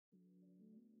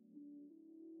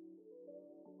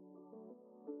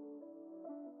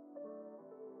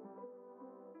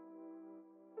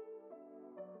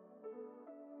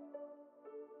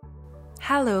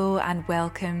Hello and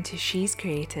welcome to She's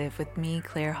Creative with me,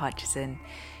 Claire Hutchison.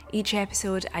 Each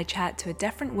episode I chat to a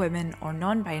different woman or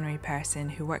non-binary person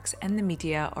who works in the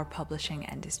media or publishing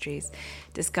industries,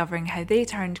 discovering how they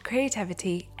turned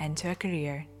creativity into a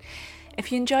career.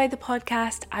 If you enjoy the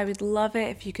podcast, I would love it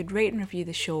if you could rate and review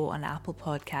the show on Apple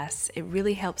Podcasts. It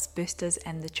really helps boost us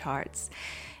in the charts.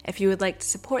 If you would like to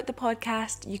support the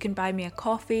podcast, you can buy me a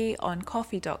coffee on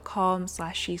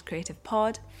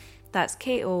ko-fi.com/shescreativepod. That's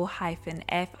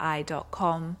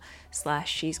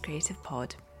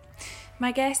ko-fi.com/shescreativepod.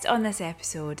 My guest on this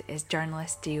episode is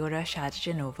journalist Diora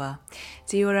Shadjanova.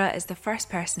 Diora is the first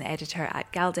person editor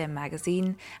at Galdem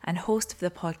magazine and host of the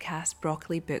podcast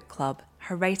Broccoli Book Club.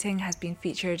 Her writing has been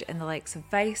featured in the likes of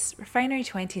Vice,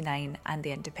 Refinery29 and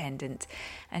The Independent,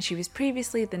 and she was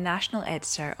previously the national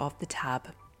editor of The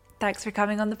Tab. Thanks for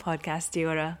coming on the podcast,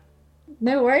 Diora.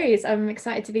 No worries, I'm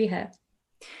excited to be here.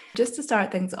 Just to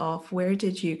start things off, where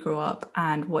did you grow up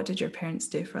and what did your parents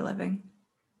do for a living?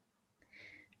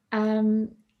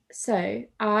 So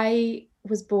I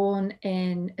was born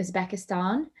in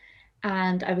Uzbekistan,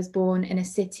 and I was born in a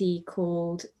city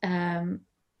called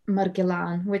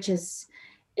Margilan, which is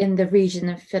in the region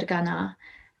of Fergana.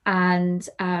 And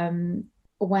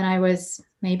when I was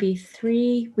maybe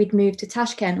 3, we'd moved to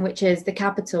Tashkent, which is the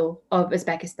capital of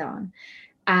Uzbekistan.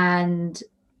 And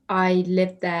I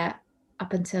lived there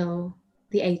up until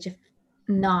the age of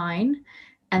 9.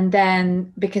 And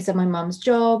then because of my mum's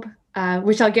job,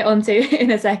 which I'll get onto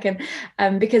in a second,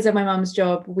 because of my mum's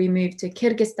job, we moved to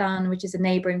Kyrgyzstan, which is a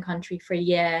neighbouring country, for a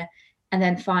year. And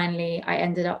then finally, I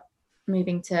ended up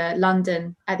moving to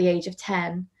London at the age of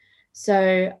 10.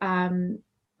 So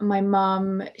my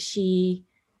mum, she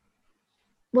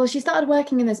started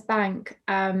working in this bank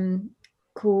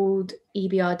called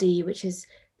EBRD, which is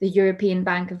the European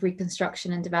Bank of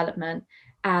Reconstruction and Development,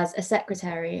 as a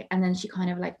secretary. And then she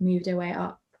kind of like moved her way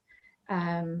up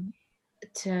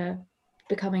to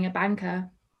becoming a banker.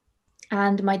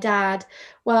 And my dad,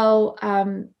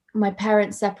 my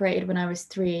parents separated when I was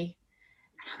 3.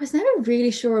 I was never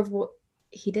really sure of what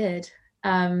he did.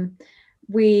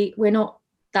 We're not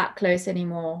that close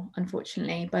anymore,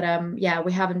 unfortunately, but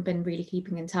we haven't been really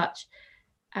keeping in touch.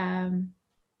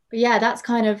 But yeah, that's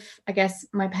kind of, I guess,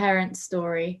 my parents'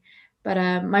 story. But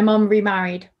my mum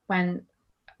remarried when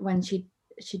she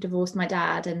divorced my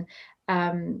dad,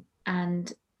 and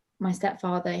my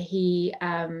stepfather, he's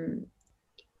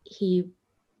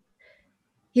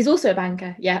also a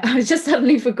banker. Yeah, I just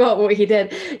suddenly forgot what he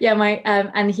did. Yeah,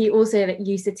 and he also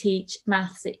used to teach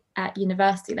maths at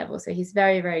university level, so he's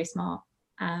very, very smart.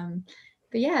 But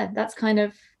yeah, that's kind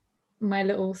of my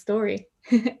little story.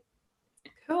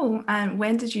 Cool. And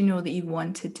when did you know that you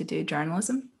wanted to do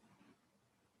journalism?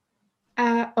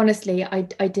 Honestly, I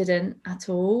didn't at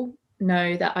all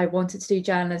know that I wanted to do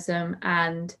journalism,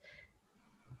 and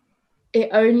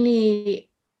it only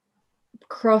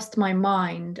crossed my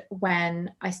mind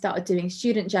when I started doing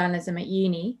student journalism at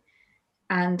uni.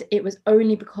 And it was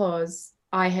only because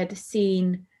I had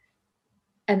seen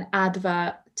an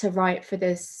advert to write for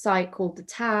this site called The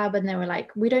Tab, and they were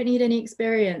like, we don't need any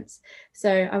experience.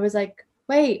 So I was like,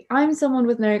 wait, I'm someone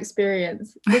with no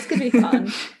experience. This could be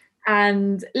fun.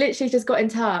 And literally just got in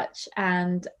touch,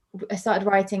 and I started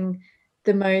writing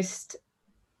the most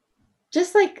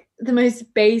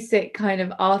basic kind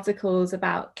of articles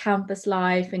about campus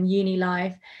life and uni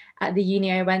life at the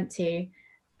uni I went to.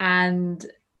 And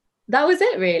that was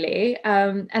it, really.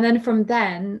 And then from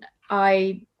then,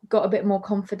 I got a bit more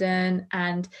confident.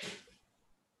 And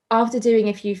after doing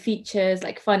a few features,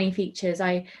 like funny features,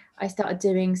 I started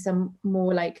doing some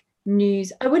more like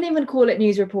news. I wouldn't even call it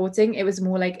news reporting. It was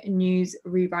more like news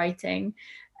rewriting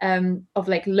of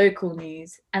like local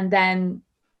news. And then,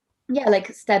 yeah,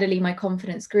 like steadily my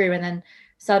confidence grew. And then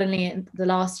suddenly in the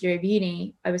last year of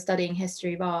uni, I was studying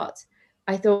history of art.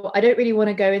 I thought, I don't really want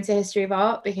to go into history of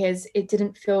art because it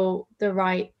didn't feel the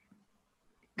right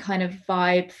kind of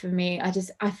vibe for me. I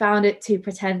found it too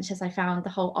pretentious. I found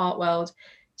the whole art world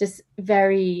just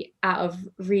very out of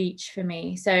reach for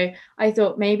me. So I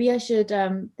thought maybe I should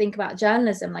think about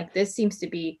journalism. Like, this seems to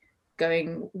be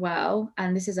going well,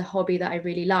 and this is a hobby that I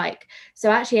really like.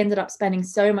 So I actually ended up spending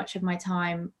so much of my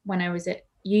time when I was at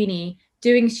uni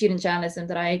doing student journalism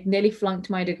that I nearly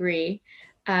flunked my degree.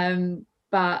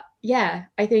 But yeah,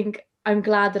 I think I'm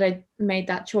glad that I made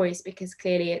that choice, because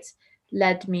clearly it's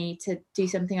led me to do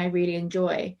something I really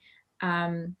enjoy.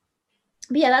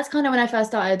 But yeah, that's kind of when I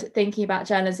first started thinking about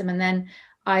journalism. And then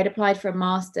I'd applied for a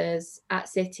master's at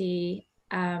City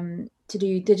to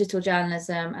do digital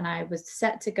journalism, and I was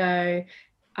set to go.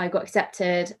 I got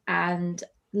accepted, and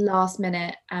last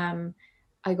minute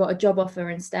I got a job offer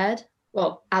instead.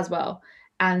 Well, as well.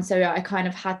 And so I kind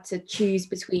of had to choose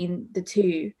between the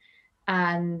two.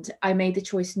 And I made the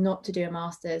choice not to do a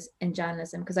master's in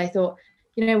journalism because I thought,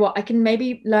 you know what, I can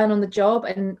maybe learn on the job,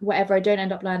 and whatever I don't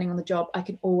end up learning on the job, I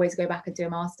can always go back and do a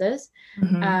master's.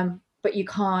 But you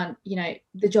can't, you know,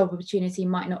 the job opportunity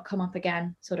might not come up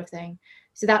again, sort of thing.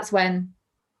 So that's when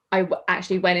I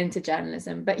actually went into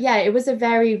journalism. But yeah, it was a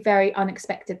very, very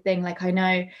unexpected thing. Like, I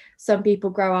know some people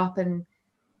grow up and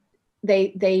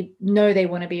they know they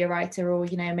want to be a writer, or,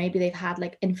 you know, maybe they've had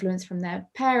like influence from their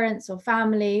parents or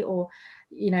family, or,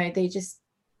 you know,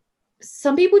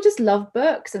 some people just love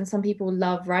books and some people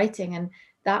love writing, and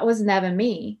that was never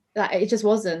me. That it just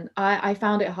wasn't. I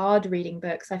found it hard reading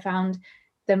books. I found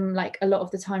them, like, a lot of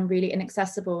the time really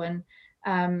inaccessible. And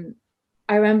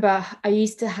I remember I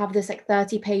used to have this like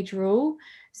 30-page rule.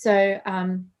 So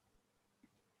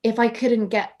if I couldn't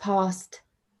get past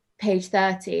page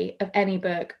 30 of any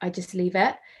book, I just leave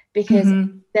it, because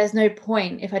there's no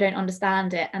point if I don't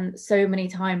understand it. And so many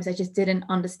times I just didn't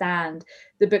understand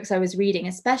the books I was reading,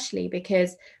 especially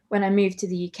because when I moved to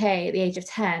the UK at the age of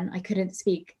 10, I couldn't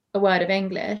speak a word of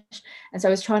English. And so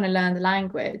I was trying to learn the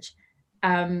language.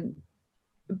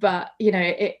 But, you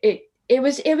know, it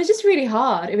was just really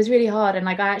hard. It was really hard. And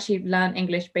like, I actually learned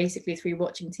English basically through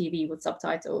watching TV with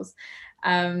subtitles.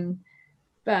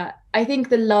 But I think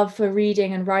the love for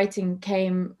reading and writing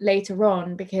came later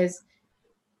on, because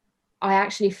I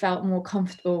actually felt more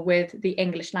comfortable with the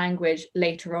English language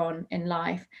later on in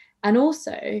life. And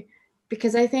also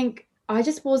because I think I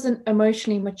just wasn't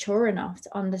emotionally mature enough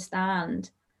to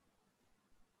understand,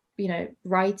 you know,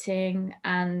 writing.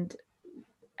 And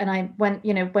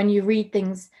when you read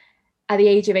things at the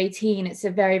age of 18, it's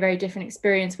a very, very different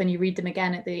experience when you read them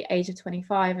again at the age of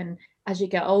 25 and as you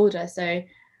get older. So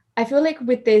I feel like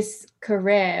with this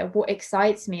career, what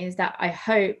excites me is that I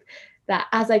hope that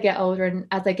as I get older and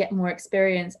as I get more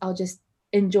experience, I'll just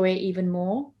enjoy it even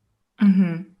more.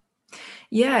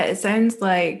 Yeah, it sounds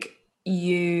like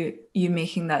you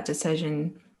making that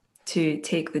decision to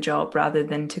take the job rather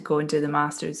than to go and do the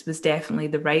master's was definitely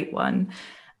the right one.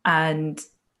 And,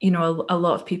 you know, a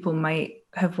lot of people might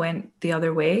have went the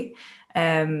other way.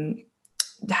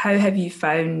 How have you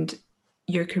found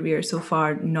your career so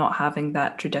far not having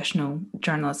that traditional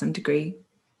journalism degree?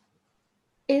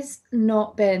 It's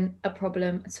not been a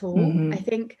problem at all. I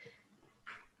think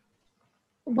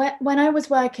when I was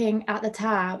working at the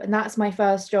Tab, and that's my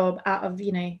first job out of,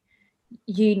 you know,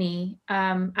 uni,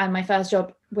 and my first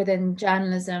job within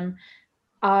journalism,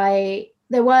 there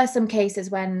were some cases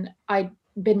when I'd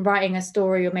been writing a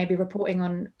story or maybe reporting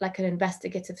on like an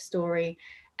investigative story,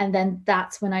 and then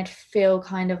that's when I'd feel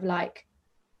kind of like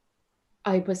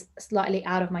I was slightly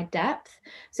out of my depth.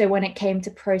 So when it came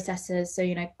to processes, so,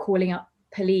 you know, calling up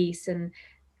police and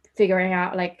figuring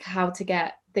out like how to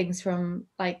get things from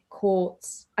like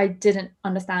courts, I didn't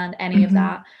understand any of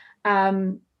that.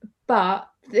 But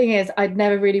the thing is, I'd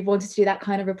never really wanted to do that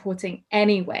kind of reporting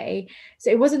anyway, so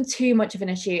it wasn't too much of an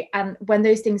issue. And when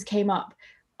those things came up,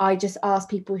 I just asked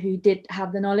people who did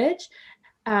have the knowledge.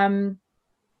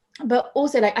 But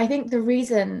also, like, I think the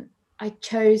reason I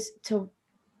chose to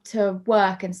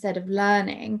work instead of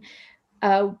learning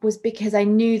was because I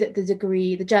knew that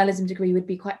the journalism degree would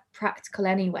be quite practical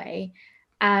anyway.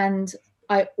 And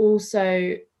I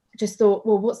also just thought,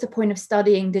 well, what's the point of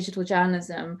studying digital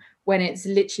journalism when it's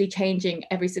literally changing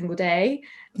every single day?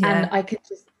 And I could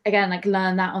just, again, like,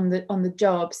 learn that on the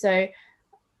job. So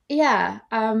yeah,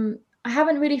 I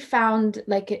haven't really found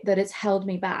like that it's held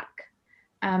me back.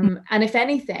 And if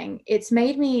anything,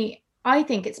 I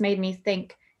think it's made me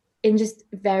think in just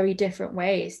very different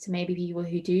ways to maybe people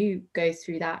who do go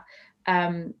through that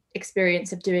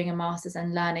experience of doing a master's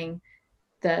and learning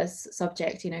the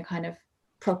subject, you know, kind of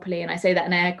properly. And I say that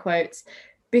in air quotes,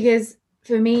 because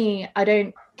for me, I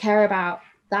don't care about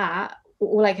that.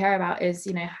 All I care about is,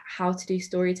 you know, how to do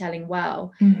storytelling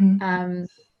well. And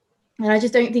I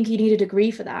just don't think you need a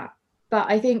degree for that. But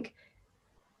I think,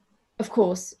 of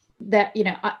course, that, you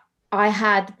know, I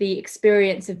had the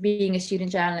experience of being a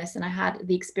student journalist, and I had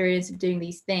the experience of doing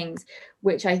these things,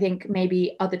 which I think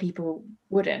maybe other people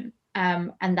wouldn't.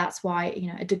 And that's why, you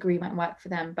know, a degree might work for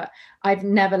them. But I've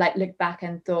never like looked back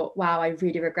and thought, wow, I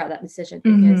really regret that decision,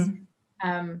 because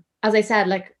as I said,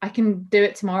 like, I can do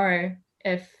it tomorrow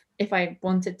if I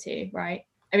wanted to, right?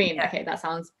 I mean, okay, that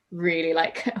sounds really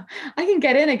like I can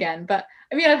get in again, but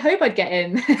I mean, I hope I'd get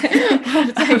in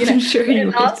after, you know, sure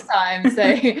you last time.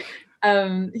 So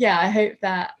yeah, I hope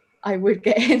that I would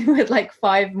get in with like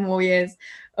 5 more years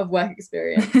of work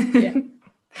experience. Yeah.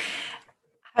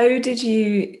 How did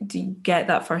you get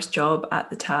that first job at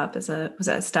the Tab? Was it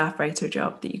a staff writer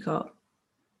job that you got?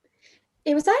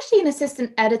 It was actually an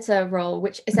assistant editor role,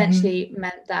 which Mm-hmm. essentially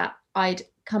meant that I'd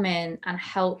come in and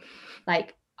help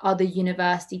like other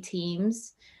university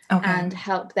teams Okay. and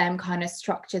help them kind of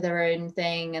structure their own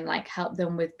thing and like help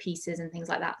them with pieces and things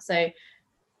like that. So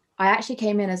I actually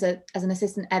came in as an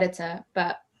assistant editor,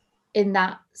 but in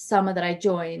that summer that I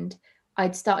joined,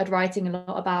 I'd started writing a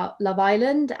lot about Love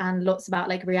Island and lots about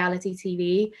like reality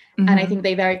TV. And I Mm-hmm. think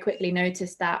they very quickly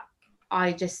noticed that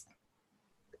I just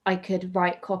I could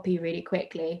write copy really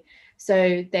quickly.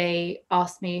 So they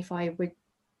asked me if I would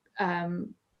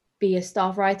um, be a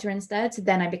staff writer instead. So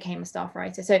then I became a staff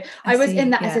writer. So I I was in see.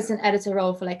 that Yeah. assistant editor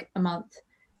role for like a month.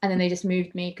 And then they just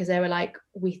moved me because they were like,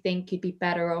 we think you'd be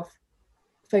better off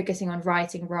focusing on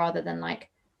writing rather than like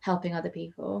helping other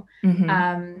people.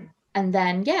 Mm-hmm. And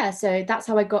then, yeah, so that's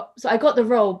how I got the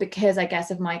role because I guess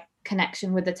of my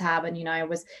connection with the tab. And, I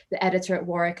was the editor at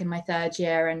Warwick in my third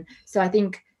year. And so I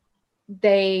think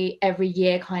they every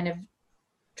year kind of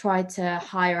tried to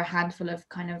hire a handful of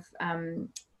kind of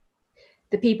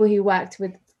the people who worked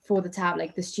with for the tab,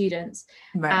 like the students.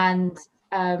 Right. And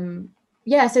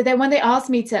yeah, so then when they asked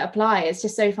me to apply, it's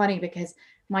just so funny because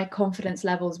my confidence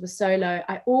levels were so low.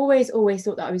 I always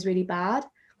thought that I was really bad,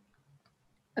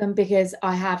 because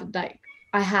I had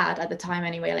at the time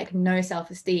anyway, like no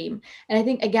self-esteem. And I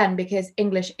think again, because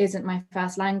English isn't my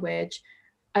first language,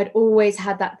 I'd always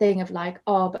had that thing of like,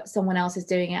 oh, but someone else is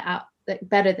doing it out like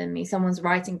better than me, someone's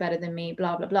writing better than me,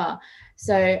 blah blah blah.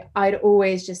 So I'd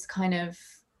always just kind of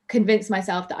convince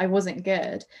myself that I wasn't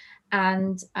good.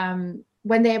 And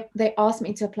when they asked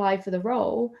me to apply for the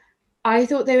role, I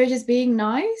thought they were just being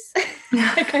nice.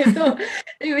 Like I thought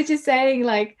they were just saying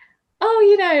like,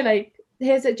 oh, like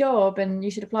here's a job and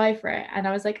you should apply for it. And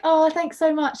I was like, oh, thanks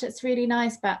so much, it's really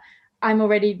nice, but I'm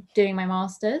already doing my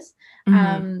master's.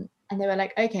 Mm-hmm. And they were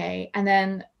like, okay. And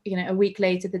then, a week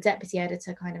later, the deputy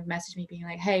editor kind of messaged me being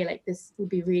like, hey, like this would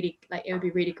be really, like, it would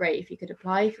be really great if you could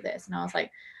apply for this. And I was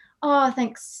like, oh,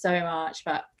 thanks so much.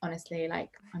 But honestly, like,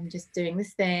 I'm just doing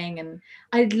this thing. And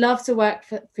I'd love to work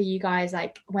for you guys,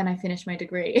 like, when I finish my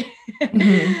degree.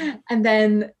 Mm-hmm. And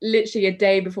then literally a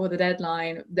day before the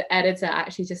deadline, the editor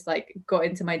actually just like got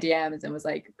into my DMs and was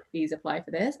like, please apply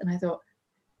for this. And I thought,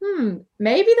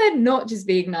 maybe they're not just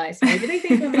being nice. Maybe they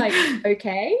think I'm like,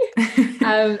 okay.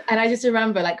 And I just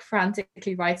remember like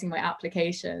frantically writing my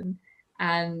application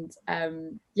and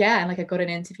yeah, and like I got an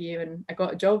interview and I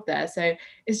got a job there. So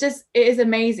it is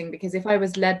amazing because if I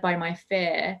was led by my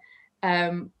fear,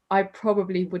 I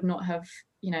probably would not have,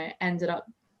 ended up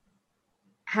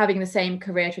having the same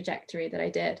career trajectory that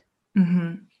I did.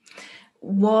 Mm-hmm.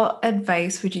 What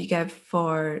advice would you give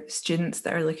for students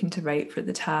that are looking to write for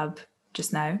the tab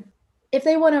just now? If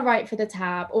they want to write for the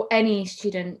tab or any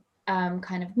student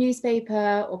kind of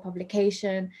newspaper or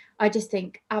publication, I just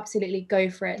think absolutely go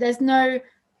for it. There's no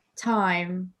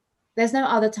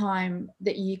other time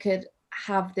that you could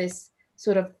have this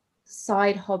sort of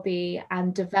side hobby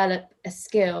and develop a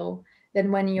skill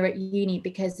than when you're at uni,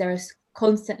 because there are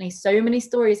constantly so many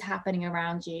stories happening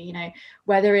around you,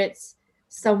 whether it's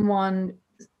someone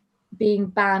being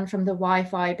banned from the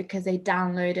Wi-Fi because they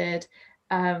downloaded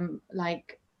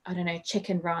like I don't know,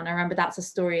 Chicken Run. I remember that's a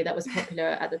story that was popular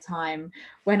at the time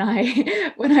when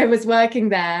I when I was working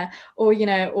there,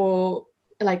 or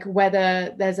like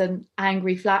whether there's an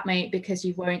angry flatmate because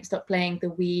you won't stop playing the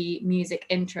Wii music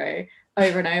intro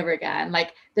over and over again.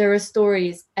 Like there are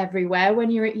stories everywhere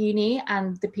when you're at uni,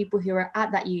 and the people who are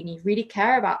at that uni really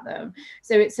care about them.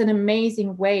 So it's an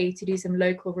amazing way to do some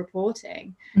local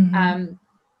reporting. Mm-hmm.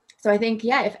 So I think,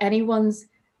 yeah, if anyone's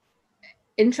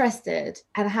interested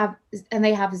and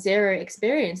they have zero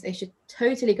experience, they should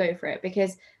totally go for it,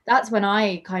 because that's when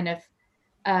I kind of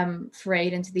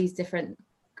forayed into these different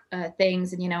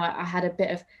things. And I had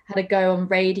a go on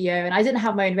radio, and I didn't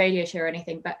have my own radio show or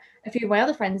anything, but a few of my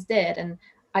other friends did, and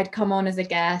I'd come on as a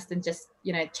guest and just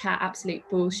chat absolute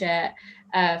bullshit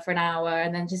for an hour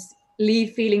and then just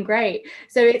leave feeling great.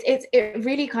 So it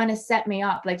really kind of set me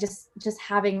up, like just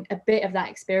having a bit of that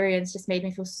experience just made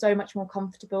me feel so much more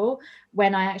comfortable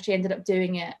when I actually ended up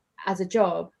doing it as a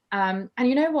job. And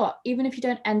you know what, even if you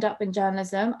don't end up in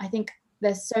journalism, I think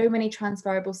there's so many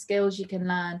transferable skills you can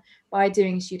learn by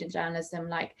doing student journalism,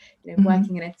 like Mm-hmm.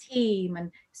 working in a team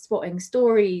and spotting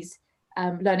stories,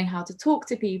 learning how to talk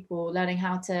to people, learning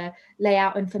how to lay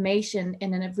out information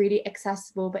in a really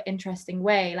accessible but interesting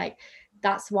way. Like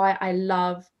that's why I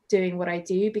love doing what I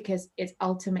do, because it's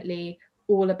ultimately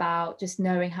all about just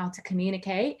knowing how to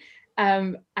communicate.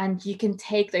 And you can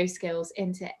take those skills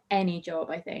into any job,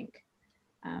 I think.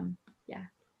 Yeah.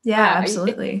 Yeah, Wow, it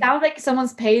absolutely. sounds like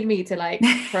someone's paid me to like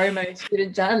promote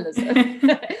student journalism.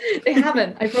 They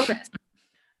haven't, I promise.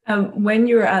 When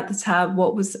you were at the Tab,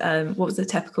 what was a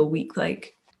typical week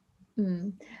like?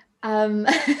 The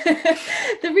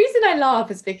reason I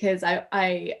laugh is because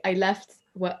I left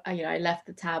I left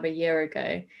the Tab a year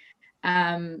ago,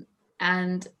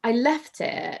 and I left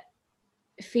it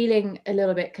feeling a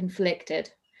little bit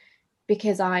conflicted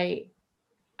because I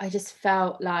just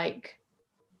felt like,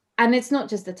 and it's not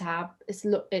just the Tab, it's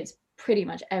pretty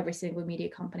much every single media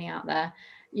company out there.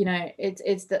 You know,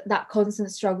 it's that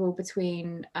constant struggle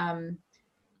between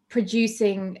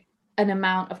producing an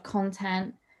amount of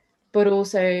content, but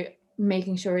also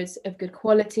making sure it's of good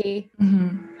quality.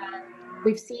 Mm-hmm.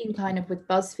 We've seen kind of with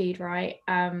BuzzFeed, right?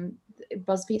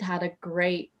 BuzzFeed had a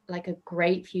great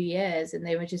few years, and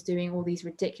they were just doing all these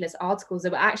ridiculous articles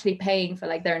that were actually paying for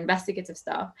like their investigative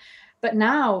stuff. But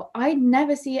now I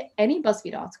never see any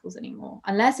BuzzFeed articles anymore,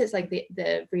 unless it's like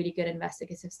the really good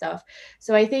investigative stuff.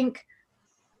 So I think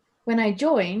when I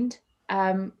joined,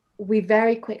 we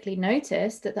very quickly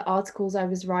noticed that the articles I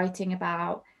was writing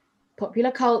about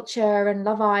popular culture and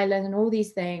Love Island and all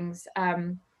these things,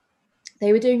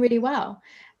 they were doing really well.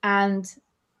 And,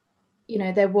 you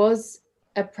know, there was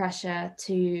a pressure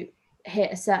to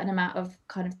hit a certain amount of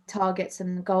kind of targets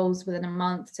and goals within a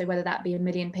month. So whether that be 1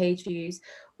 million page views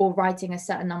or writing a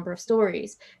certain number of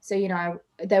stories. So, you know,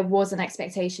 there was an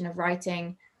expectation of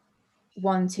writing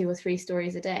 1, 2, or 3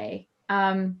 stories a day.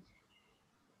 When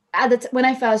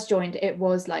I first joined, it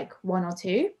was like 1 or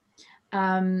 2.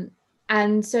 And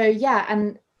so, yeah,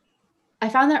 and I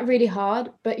found that really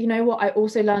hard, but you know what? I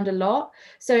also learned a lot.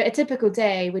 So a typical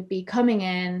day would be coming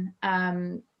in,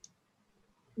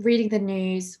 reading the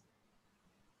news,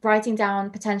 writing down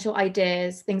potential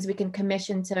ideas, things we can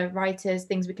commission to writers,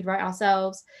 things we could write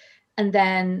ourselves, and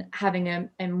then having a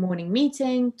morning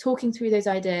meeting, talking through those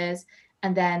ideas,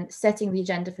 and then setting the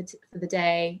agenda for the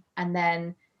day, and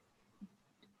then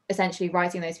essentially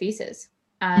writing those pieces.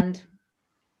 And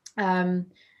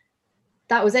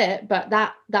that was it. But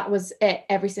that was it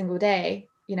every single day,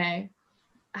 you know,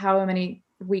 however many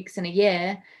weeks in a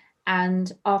year.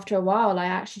 And after a while, I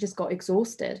actually just got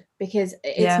exhausted because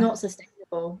it's not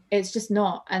sustainable. It's just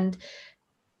not. And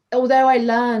although I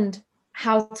learned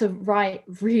how to write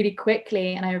really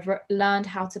quickly, and I learned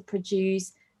how to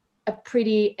produce a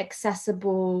pretty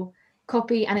accessible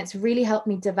copy, and it's really helped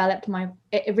me develop my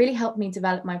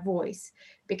voice,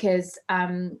 because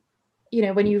you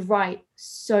know, when you write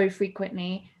so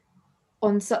frequently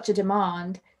on such a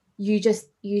demand, you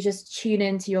just tune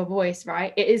into your voice,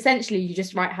 right? Essentially you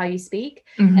just write how you speak.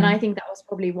 Mm-hmm. And I think that was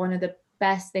probably one of the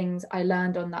best things I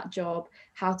learned on that job,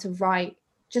 how to write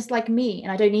just like me.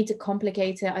 And I don't need to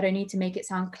complicate it, I don't need to make it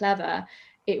sound clever.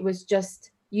 It was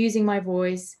just using my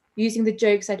voice, using the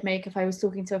jokes I'd make if I was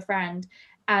talking to a friend.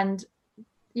 And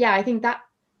yeah, I think that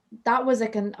was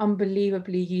like an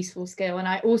unbelievably useful skill. And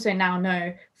I also now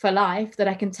know for life that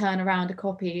I can turn around a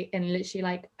copy in literally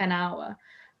like an hour.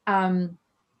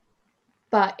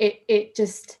 But it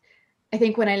just, I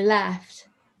think when I left,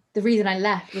 the reason I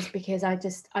left was because I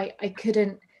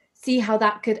couldn't see how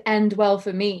that could end well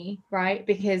for me, right?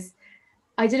 Because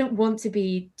I didn't want to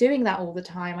be doing that all the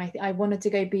time. I wanted to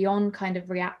go beyond kind of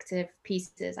reactive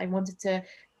pieces. I wanted to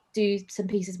do some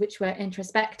pieces which were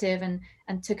introspective and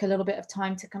took a little bit of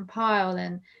time to compile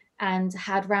and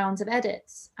had rounds of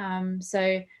edits.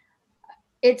 So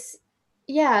it's,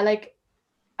 yeah, like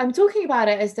I'm talking about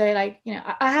it as though, like, you know,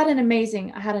 I had an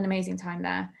amazing time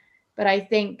there. But I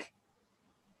think,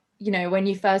 you know, when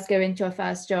you first go into your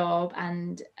first job,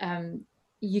 and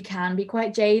you can be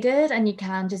quite jaded, and you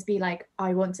can just be like,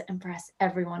 I want to impress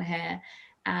everyone here,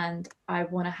 and I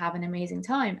want to have an amazing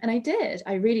time. And I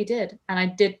really did. And I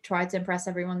did try to impress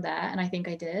everyone there, and I think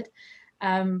I did.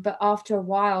 But after a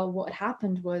while, what had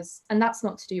happened was, and that's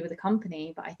not to do with the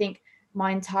company, but I think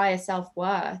my entire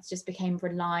self-worth just became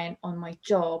reliant on my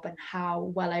job and how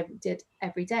well I did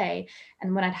every day.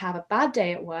 And when I'd have a bad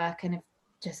day at work, and if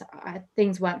just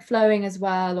things weren't flowing as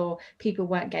well, or people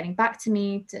weren't getting back to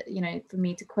me to, you know, for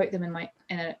me to quote them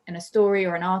in a story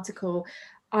or an article,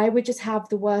 I would just have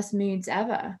the worst moods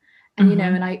ever. And you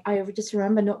know, and I just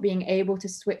remember not being able to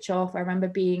switch off. I remember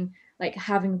being like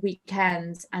having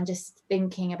weekends and just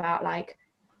thinking about like,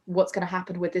 what's going to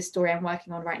happen with this story I'm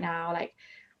working on right now. Like,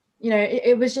 you know,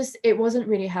 it wasn't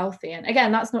really healthy. And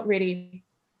again, that's not really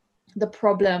the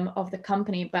problem of the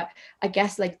company, but I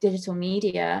guess like digital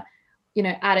media, you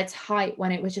know, at its height,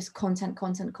 when it was just content,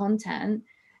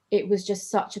 it was just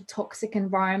such a toxic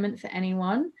environment for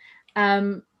anyone.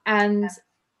 And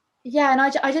yeah, and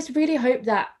I just really hope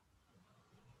that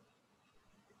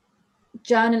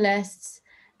journalists,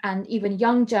 and even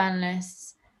young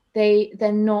journalists,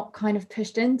 they're not kind of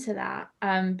pushed into that,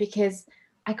 because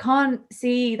I can't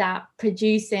see that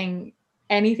producing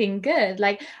anything good.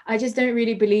 Like, I just don't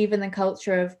really believe in the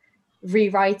culture of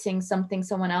rewriting something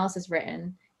someone else has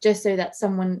written just so that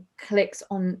someone clicks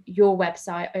on your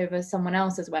website over someone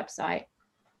else's website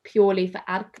purely for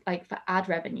ad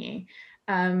revenue.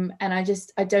 And I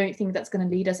don't think that's going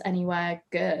to lead us anywhere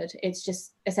good. It's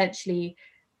just essentially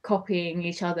copying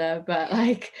each other, but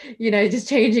like, just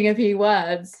changing a few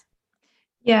words.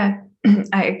 Yeah,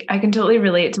 I can totally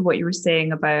relate to what you were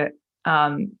saying about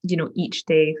each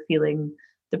day feeling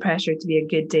the pressure to be a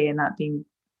good day and that being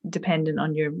dependent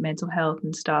on your mental health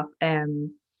and stuff.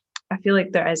 I feel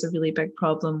like there is a really big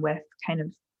problem with kind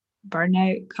of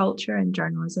burnout culture in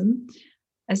journalism,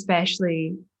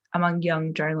 especially among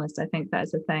young journalists. I think that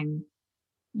is a thing.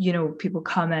 People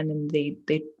come in and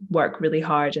they work really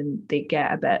hard and they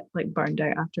get a bit like burned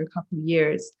out after a couple of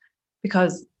years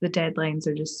because the deadlines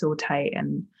are just so tight.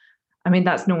 And I mean,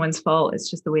 that's no one's fault.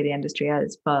 It's just the way the industry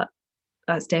is. But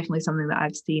that's definitely something that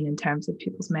I've seen in terms of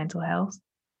people's mental health.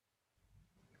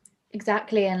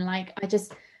 Exactly. And like, I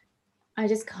just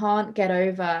can't get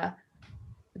over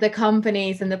the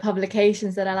companies and the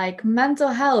publications that are like, mental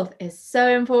health is so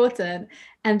important.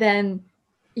 And then,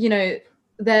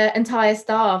 the entire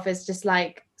staff is just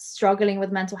like struggling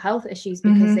with mental health issues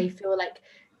because they feel like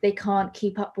they can't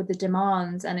keep up with the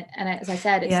demands. And as I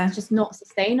said, it's just not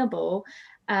sustainable.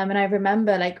 And I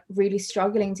remember like really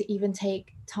struggling to even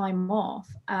take time off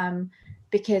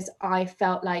because I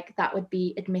felt like that would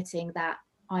be admitting that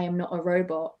I am not a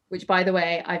robot, which, by the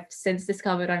way, I've since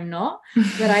discovered I'm not.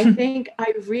 But I think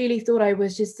I really thought I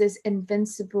was just this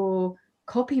invincible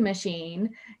copy machine,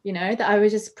 that I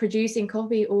was just producing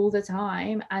copy all the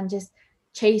time and just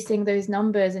chasing those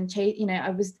numbers and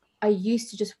I used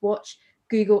to just watch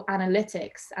Google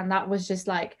Analytics, and that was just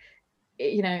like,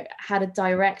 had a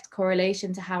direct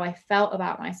correlation to how I felt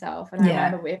about myself. And I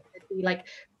remember it'd be like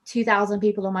 2,000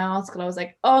 people on my article, I was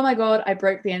like, oh my God, I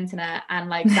broke the internet. And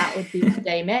like, that would be the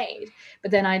day made.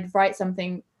 But then I'd write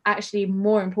something actually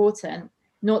more important.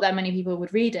 Not that many people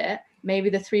would read it. Maybe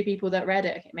the 3 people that read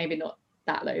it, okay, maybe not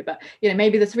that low, but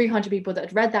maybe the 300 people that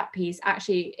had read that piece,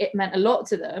 actually it meant a lot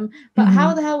to them. But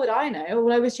how the hell would I know?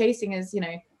 All I was chasing is,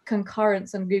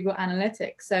 concurrence on Google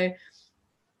Analytics. So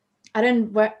I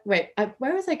don't where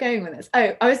was I going with this?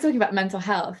 Oh, I was talking about mental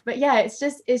health. But yeah, it's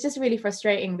just really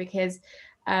frustrating because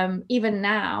even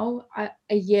now,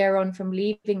 a year on from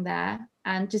leaving there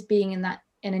and just being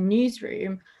in a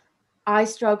newsroom, I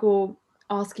struggle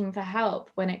asking for help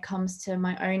when it comes to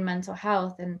my own mental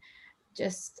health. And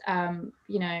just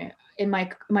in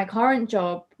my current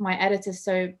job, my editor's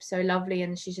so lovely,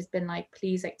 and she's just been like,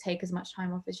 please, like, take as much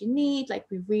time off as you need, like,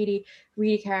 we really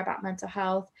really care about mental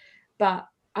health. But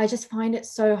I just find it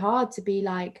so hard to be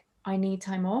like, I need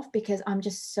time off, because I'm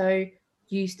just so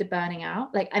used to burning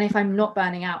out. Like, and if I'm not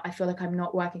burning out, I feel like I'm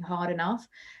not working hard enough.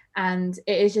 And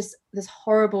it is just this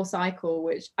horrible cycle,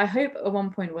 which I hope at one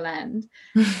point will end.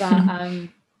 But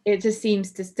it just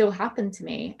seems to still happen to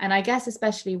me. And I guess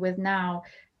especially with now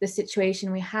the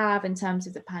situation we have in terms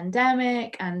of the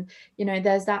pandemic, and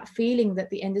there's that feeling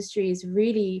that the industry is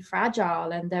really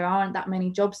fragile and there aren't that many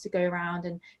jobs to go around,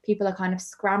 and people are kind of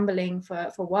scrambling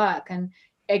for work. And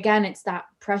again, it's that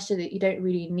pressure that you don't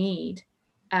really need,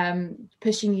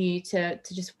 pushing you to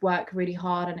just work really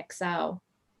hard and excel.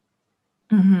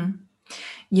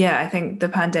 Yeah, I think the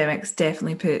pandemic's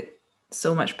definitely put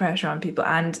so much pressure on people,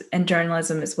 and in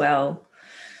journalism as well.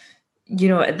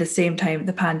 At the same time,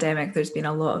 the pandemic, there's been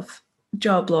a lot of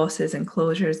job losses and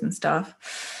closures and stuff.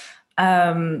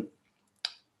 And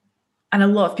a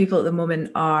lot of people at the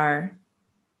moment are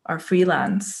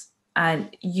freelance.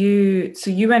 And you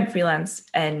went freelance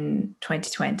in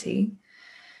 2020.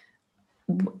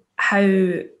 How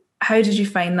did you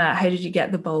find that? How did you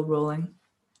get the ball rolling?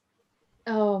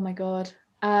 Oh my God.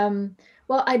 Well,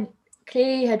 I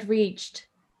clearly had reached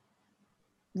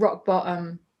rock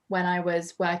bottom when I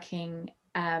was working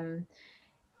when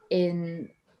I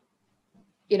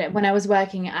was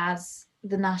working as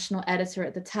the national editor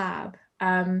at the Tab.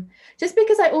 Just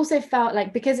because I also felt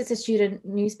like, because it's a student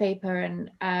newspaper and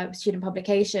student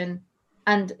publication,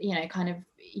 and kind of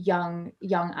young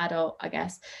adult, I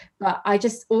guess, but I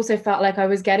just also felt like I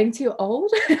was getting too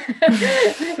old.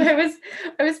 I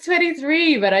was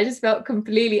 23, but I just felt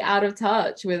completely out of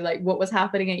touch with like what was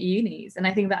happening at unis. And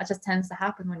I think that just tends to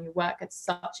happen when you work at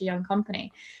such a young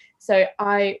company. So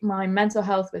my mental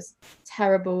health was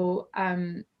terrible.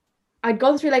 I'd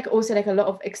gone through also a lot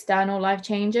of external life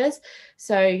changes.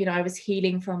 So, I was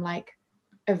healing from like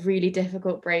a really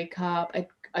difficult breakup.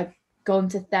 I'd gone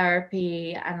to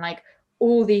therapy, and like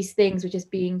all these things were just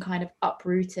being kind of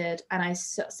uprooted. And I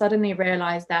suddenly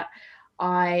realized that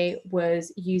I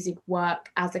was using work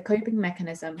as a coping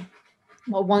mechanism.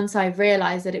 Well, once I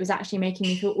realized that it was actually making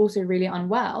me feel also really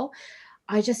unwell,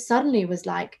 I just suddenly was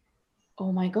like,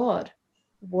 oh my God,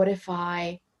 what if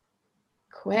I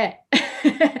quit?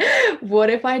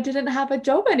 What if I didn't have a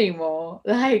job anymore?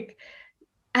 Like,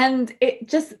 and it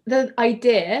just, the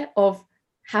idea of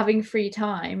having free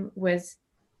time was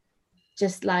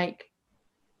just like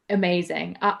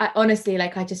amazing. I honestly,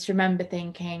 like, I just remember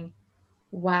thinking,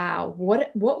 wow, what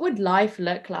would life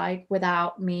look like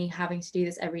without me having to do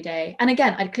this every day? And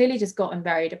again, I'd clearly just gotten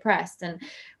very depressed, and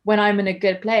when I'm in a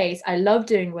good place, I love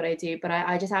doing what I do, but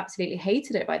I just absolutely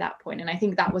hated it by that point. And I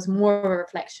think that was more of a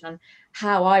reflection on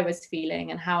how I was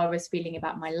feeling and how I was feeling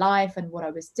about my life and what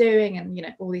I was doing, and you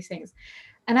know, all these things.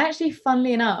 And actually,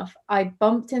 funnily enough, I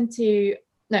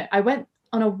went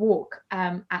on a walk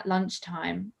at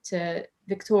lunchtime to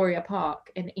Victoria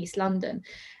Park in East London,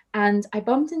 and I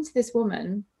bumped into this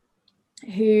woman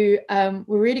who we're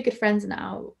really good friends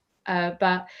now,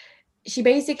 but she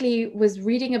basically was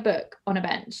reading a book on a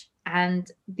bench,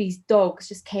 and these dogs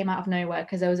just came out of nowhere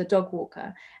because there was a dog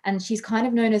walker, and she's kind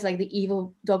of known as like the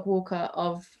evil dog walker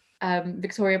of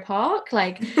Victoria Park.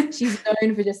 Like, she's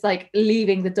known for just like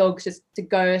leaving the dogs just to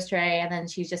go astray, and then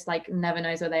she's just like never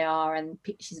knows where they are, and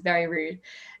she's very rude.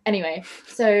 Anyway,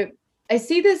 so I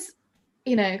see this,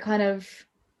 you know, kind of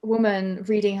woman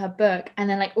reading her book, and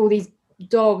then like all these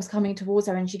dogs coming towards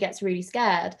her, and she gets really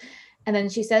scared. And then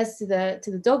she says to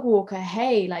the dog walker,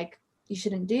 hey, like, you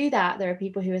shouldn't do that. There are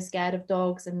people who are scared of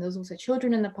dogs, and there's also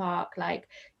children in the park, like,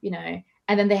 you know.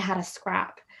 And then they had a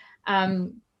scrap.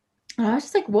 And I was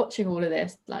just like watching all of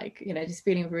this, like, you know, just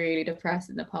feeling really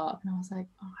depressed in the park. And I was like,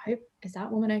 oh, I hope, is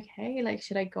that woman okay? Like,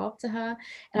 should I go up to her?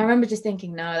 And I remember just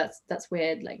thinking, no, that's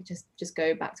weird. Like, just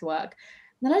go back to work.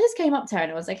 And then I just came up to her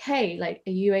and I was like, hey, like,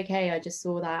 are you okay? I just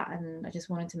saw that, and I just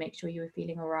wanted to make sure you were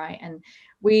feeling all right. And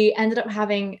we ended up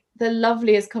having the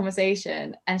loveliest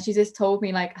conversation. And she just told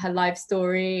me like her life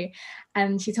story.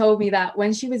 And she told me that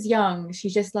when she was young, she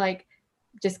just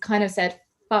kind of said,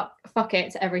 fuck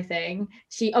it to everything.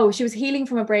 She was healing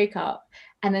from a breakup,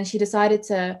 and then she decided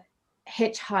to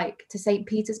hitchhike to St.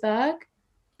 Petersburg,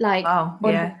 like, wow,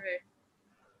 yeah.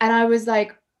 And I was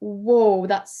like, whoa,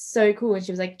 that's so cool. And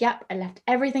she was like, yep, I left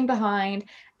everything behind,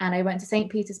 and I went to St.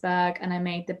 Petersburg, and I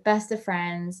made the best of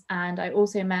friends, and I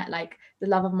also met like the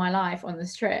love of my life on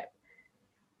this trip.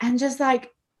 And just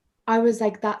like, I was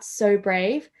like, that's so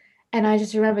brave. And I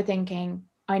just remember thinking,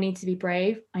 I need to be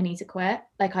brave. I need to quit.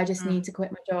 Like, I just need to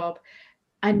quit my job.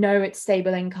 I know it's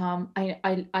stable income.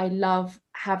 I love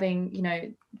having, you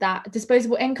know, that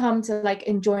disposable income to like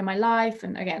enjoy my life.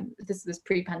 And again, this was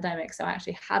pre-pandemic, so I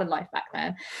actually had a life back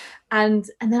then. And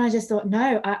then I just thought,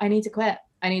 no, I need to quit.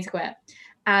 I need to quit.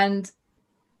 And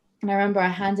I remember I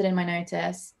handed in my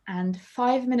notice, and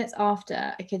 5 minutes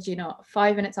after, I kid you not,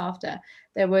 5 minutes after,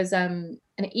 there was an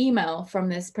email from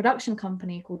this production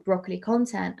company called Broccoli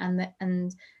Content, and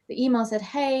the email said,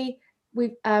 hey,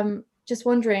 we've just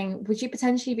wondering, would you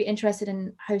potentially be interested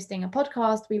in hosting a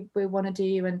podcast we want to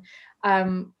do?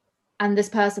 And this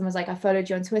person was like, I followed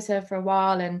you on Twitter for a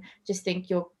while and just think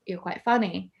you're quite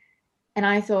funny. And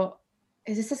I thought,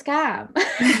 is this a scam?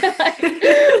 Like,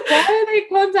 why are they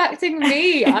contacting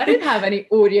me? I didn't have any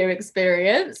audio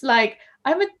experience. Like,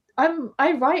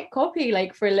 I write copy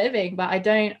like for a living, but I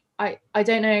don't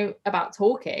know about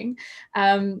talking.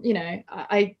 You know,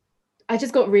 I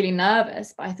just got really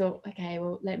nervous, but I thought, okay,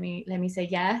 well, let me say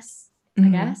yes, I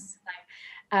guess.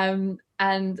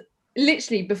 And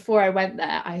literally before I went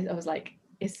there, I was like,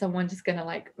 is someone just gonna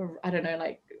like, I don't know,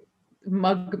 like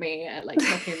mug me at like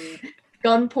fucking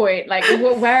gunpoint? Like,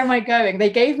 where am I going? They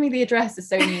gave me the address of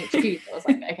Sony HQ. So I was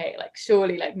like, okay, like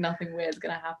surely like nothing weird's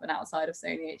gonna happen outside of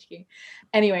Sony HQ.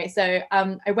 Anyway, so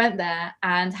I went there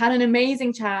and had an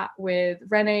amazing chat with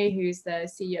Renee, who's the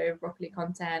CEO of Broccoli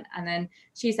Content, and then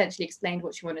she essentially explained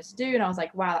what she wanted to do, and I was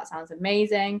like, wow, that sounds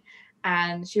amazing.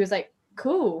 And she was like,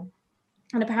 cool.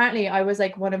 And apparently I was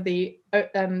like one of the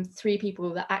 3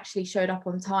 people that actually showed up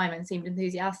on time and seemed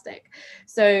enthusiastic.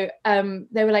 So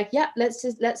they were like, yeah,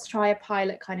 let's try a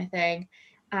pilot kind of thing.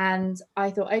 And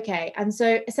I thought, okay. And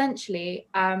so essentially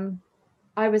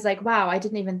I was like, wow, I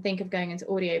didn't even think of going into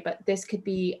audio, but this could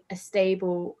be a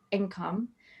stable income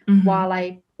while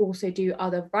I also do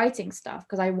other writing stuff,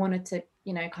 because I wanted to,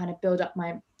 you know, kind of build up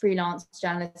my freelance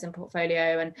journalism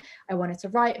portfolio, and I wanted to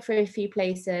write for a few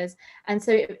places. And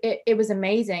so it was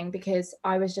amazing, because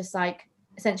I was just like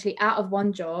essentially out of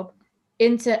one job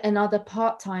into another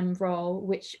part-time role,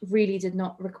 which really did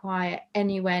not require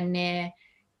anywhere near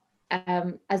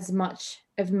as much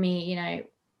of me, you know,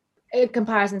 in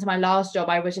comparison to my last job.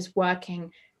 I was just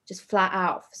working just flat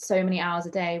out for so many hours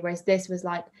a day, whereas this was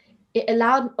like, it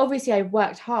allowed, obviously I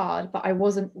worked hard, but I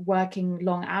wasn't working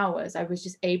long hours. I was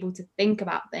just able to think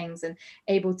about things and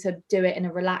able to do it in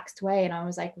a relaxed way. And I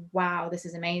was like, wow, this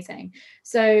is amazing.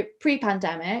 So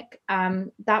pre-pandemic,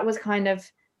 that was kind of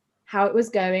how it was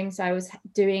going. So I was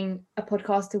doing a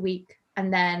podcast a week,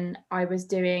 and then I was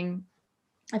doing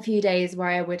a few days where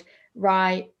I would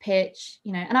write, pitch,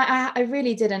 and I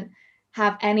really didn't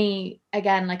have any,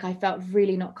 again, like I felt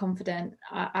really not confident.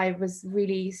 I was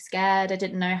really scared. I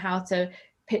didn't know how to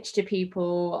pitch to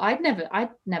people. I'd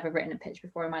never written a pitch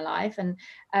before in my life. And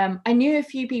I knew a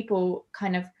few people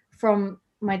kind of from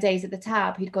my days at the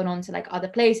Tab who'd gone on to like other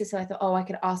places. So I thought, I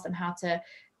could ask them how to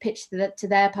pitch to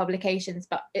their publications,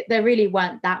 but there really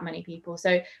weren't that many people.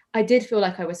 So I did feel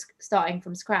like I was starting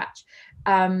from scratch.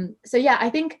 So yeah, I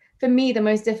think for me, the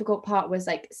most difficult part was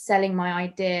like selling my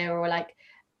idea,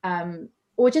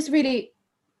 or just really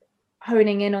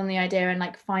honing in on the idea and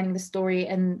like finding the story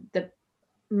and the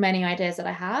many ideas that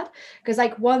I had. Because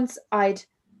like once I'd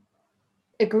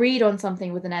agreed on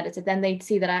something with an editor, then they'd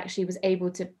see that I actually was able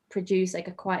to produce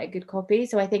like quite a good copy.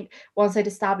 So I think once I'd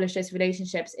established those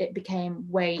relationships, it became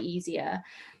way easier.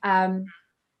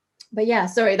 But yeah,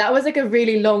 sorry, that was like a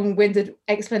really long-winded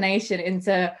explanation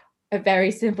into a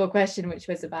very simple question, which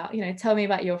was about, tell me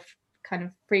about your kind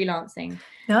of freelancing.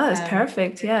 No, that's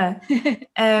perfect. Yeah.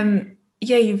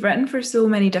 Yeah, you've written for so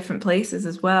many different places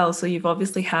as well. So you've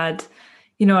obviously had,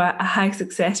 a high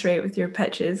success rate with your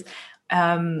pitches.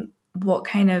 What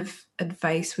kind of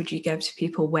advice would you give to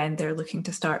people when they're looking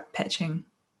to start pitching?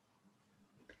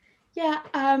 Yeah,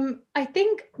 I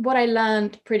think what I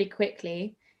learned pretty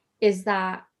quickly is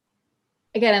that,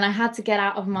 again, and I had to get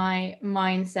out of my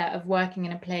mindset of working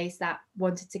in a place that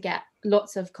wanted to get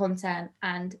lots of content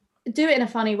and do it in a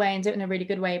funny way and do it in a really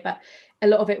good way, but a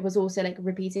lot of it was also like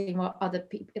repeating what other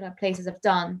people, places have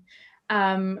done.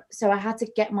 So I had to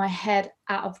get my head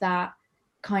out of that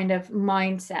kind of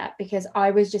mindset, because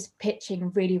I was just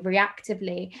pitching really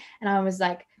reactively, and I was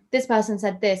like, this person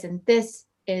said this and this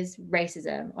is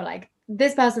racism, or like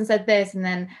this person said this and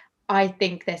then I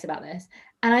think this about this.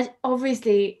 And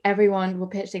obviously everyone will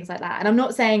pitch things like that, and I'm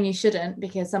not saying you shouldn't,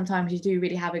 because sometimes you do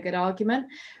really have a good argument,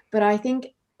 but I think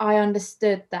I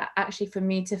understood that actually for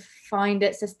me to find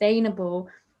it sustainable,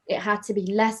 it had to be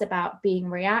less about being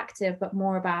reactive, but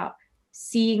more about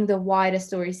seeing the wider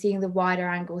story, seeing the wider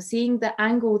angle, seeing the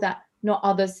angle that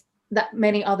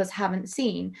many others haven't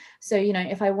seen. So,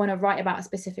 if I want to write about a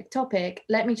specific topic,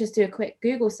 let me just do a quick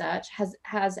Google search.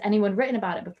 Has anyone written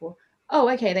about it before? Oh,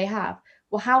 okay, they have.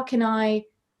 Well, how can I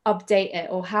update it,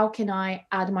 or how can I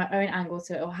add my own angle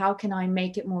to it, or how can I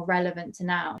make it more relevant to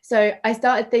now? So I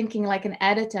started thinking like an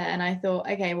editor, and I thought,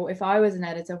 okay, well, if I was an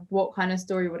editor, what kind of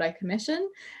story would I commission?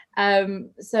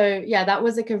 So yeah, that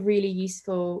was like a really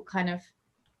useful kind of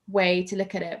way to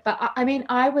look at it. But I mean,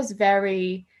 I was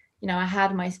very, I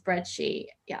had my spreadsheet.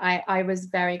 Yeah, I was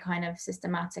very kind of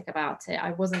systematic about it.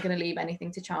 I wasn't going to leave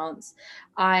anything to chance.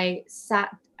 I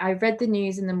read the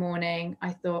news in the morning.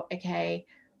 I thought, okay,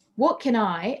 what can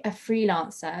a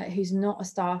freelancer who's not a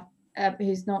staff,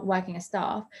 who's not working as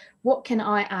staff, what can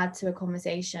I add to a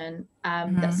conversation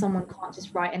that someone can't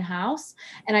just write in-house?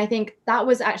 And I think that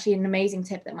was actually an amazing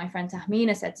tip that my friend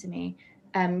Tahmina said to me,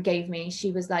 gave me.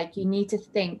 She was like, you need to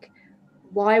think,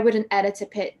 why would an editor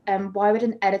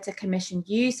commission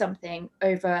you something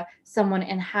over someone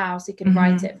in-house who can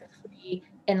write it for free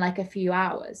in like a few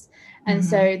hours? And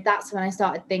so that's when I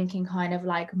started thinking kind of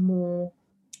like more,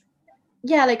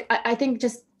 like I think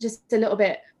just a little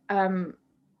bit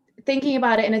thinking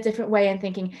about it in a different way, and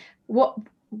thinking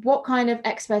what kind of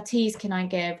expertise can I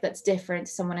give that's different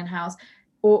to someone in-house,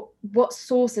 or what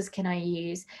sources can I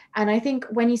use? And I think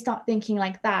when you start thinking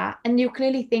like that, and you're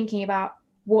clearly thinking about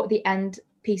what the end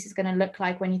piece is going to look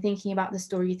like, when you're thinking about the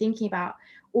story, you're thinking about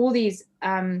all these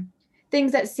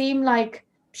things that seem like,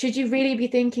 should you really be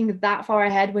thinking that far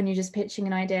ahead when you're just pitching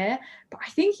an idea? But I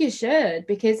think you should,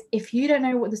 because if you don't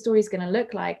know what the story is going to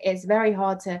look like, it's very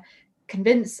hard to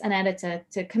convince an editor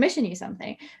to commission you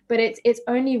something. But it's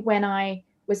only when I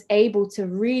was able to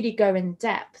really go in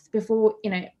depth before,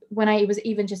 when I was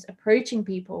even just approaching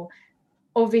people,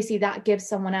 obviously that gives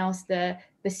someone else the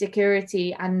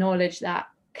security and knowledge that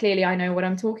clearly I know what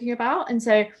I'm talking about. And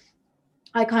so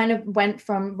I kind of went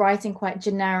from writing quite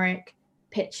generic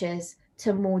pitches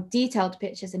to more detailed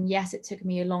pitches. And yes, it took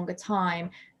me a longer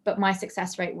time, but my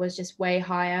success rate was just way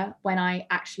higher when I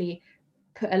actually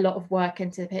put a lot of work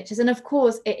into the pitches. And of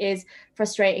course, it is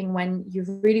frustrating when you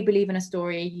really believe in a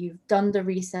story, you've done the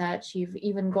research, you've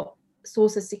even got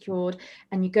sources secured,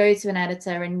 and you go to an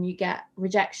editor and you get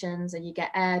rejections and you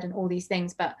get aired and all these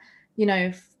things. But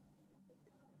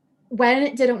when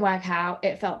it didn't work out,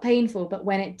 it felt painful, but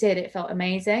when it did, it felt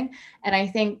amazing. And I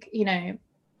think,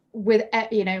 with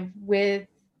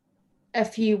a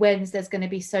few wins, there's going to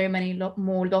be so many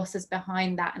more losses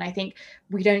behind that. And I think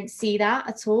we don't see that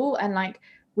at all. And like,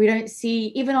 we don't see,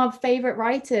 even our favorite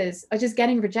writers are just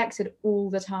getting rejected all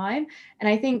the time. And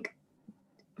I think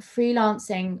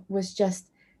freelancing was just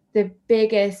the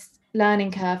biggest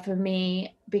learning curve for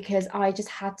me, because I just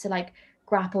had to like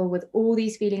grapple with all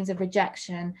these feelings of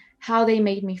rejection, how they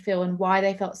made me feel and why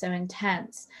they felt so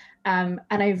intense. And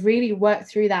I really worked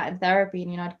through that in therapy.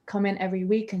 And, I'd come in every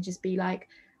week and just be like,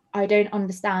 I don't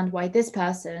understand why this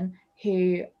person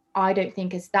who I don't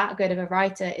think is that good of a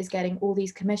writer is getting all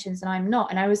these commissions and I'm not.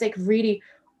 And I was like really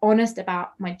honest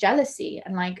about my jealousy,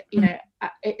 and like,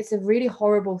 it's a really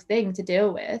horrible thing to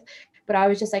deal with, but I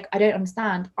was just like, I don't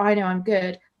understand. I know I'm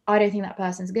good. I don't think that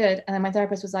person's good. And then my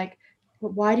therapist was like,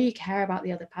 but why do you care about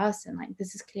the other person? Like,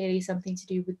 this is clearly something to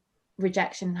do with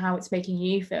rejection and how it's making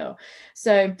you feel.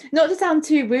 So, not to sound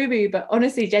too woo-woo, but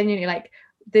honestly, genuinely, like,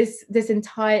 this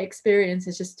entire experience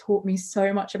has just taught me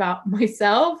so much about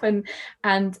myself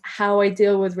and how I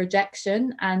deal with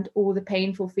rejection and all the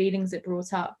painful feelings it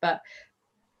brought up. But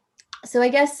so I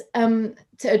guess to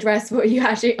address what you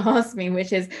actually asked me,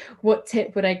 which is what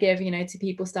tip would I give, to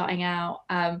people starting out?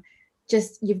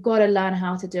 Just, you've got to learn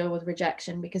how to deal with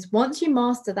rejection, because once you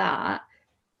master that,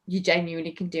 you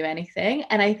genuinely can do anything.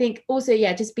 And I think also,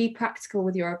 just be practical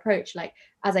with your approach. Like,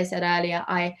 as I said earlier,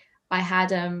 I had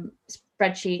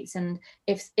spreadsheets, and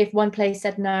if one place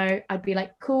said no, I'd be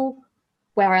like, cool,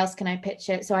 where else can I pitch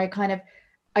it? So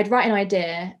I'd write an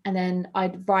idea, and then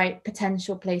I'd write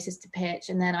potential places to pitch,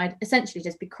 and then I'd essentially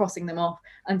just be crossing them off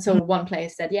until one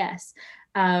place said yes.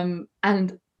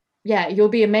 And you'll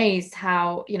be amazed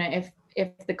how,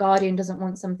 if the Guardian doesn't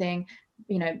want something,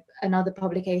 another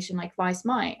publication like Vice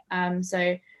might.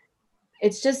 So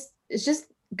it's just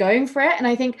going for it. And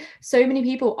I think so many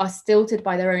people are stilted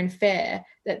by their own fear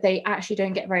that they actually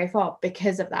don't get very far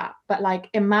because of that. But like,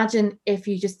 imagine if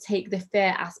you just take the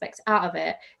fear aspect out of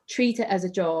it, treat it as a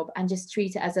job, and just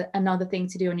treat it as another thing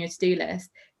to do on your to-do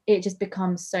list. It just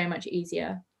becomes so much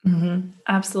easier.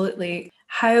 Absolutely.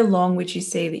 How long would you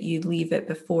say that you leave it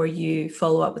before you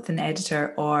follow up with an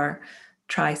editor or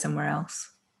try somewhere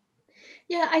else?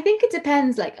 Yeah, I think it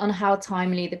depends like on how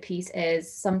timely the piece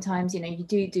is. Sometimes, you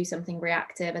do something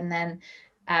reactive, and then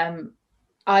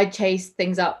I chase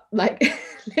things up like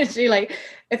literally like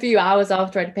a few hours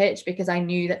after I'd pitched, because I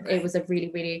knew that it was a really,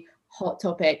 really hot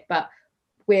topic. But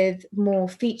with more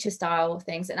feature style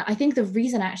things, and I think the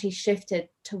reason I actually shifted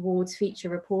towards feature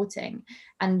reporting,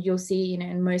 and you'll see,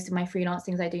 in most of my freelance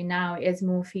things I do now, is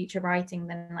more feature writing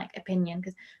than like opinion,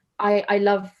 because I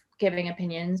love giving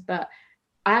opinions, but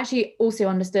I actually also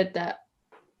understood that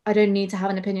I don't need to have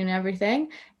an opinion on everything.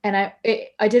 And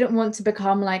I didn't want to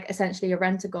become like essentially a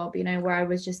rent-a-gob, where I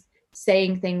was just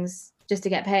saying things just to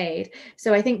get paid.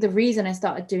 So I think the reason I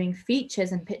started doing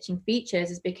features and pitching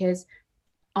features is because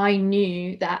I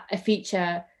knew that a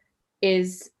feature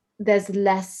there's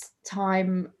less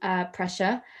time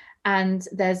pressure, and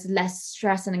there's less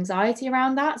stress and anxiety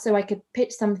around that. So I could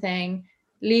pitch something,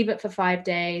 leave it for 5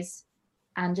 days,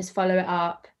 and just follow it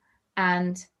up,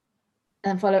 and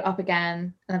then follow up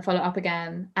again, and then follow up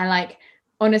again. And like,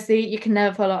 honestly, you can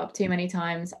never follow up too many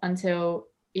times until,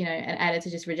 an editor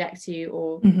just rejects you,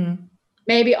 or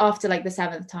maybe after like the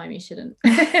 7th time you shouldn't.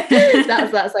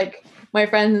 that's like my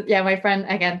friend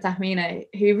again, Tahmina,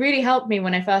 who really helped me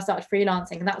when I first started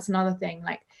freelancing. And that's another thing.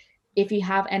 Like, if you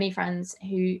have any friends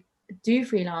who do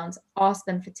freelance, ask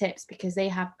them for tips, because they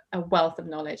have a wealth of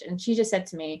knowledge. And she just said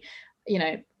to me,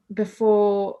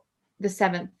 before the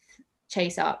 7th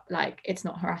chase up, like, it's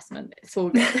not harassment, it's all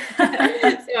good.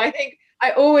 So I think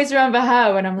I always remember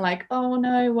her when I'm like, oh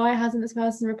no, why hasn't this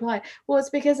person replied? Well, it's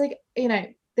because like,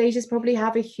 they just probably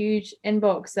have a huge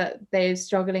inbox that they're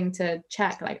struggling to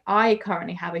check. Like, I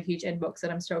currently have a huge inbox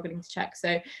that I'm struggling to check.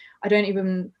 So I don't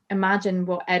even imagine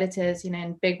what editors,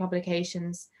 in big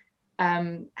publications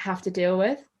have to deal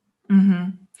with.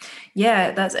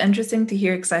 Yeah, that's interesting to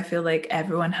hear, because I feel like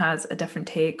everyone has a different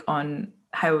take on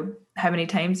how many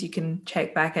times you can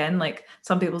check back in. Like,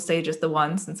 some people say just the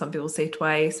once, and some people say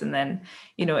twice, and then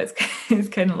it's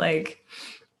kind of like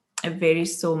it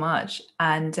varies so much.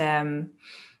 And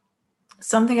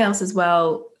something else as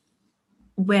well,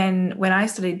 when I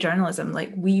studied journalism,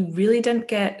 like, we didn't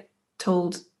get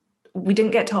taught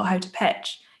how to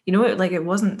pitch, like, it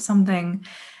wasn't something.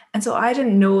 And so I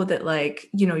didn't know that, like,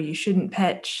 you shouldn't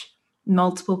pitch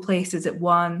multiple places at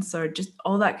once, or just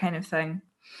all that kind of thing.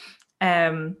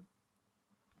 Are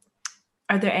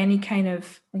there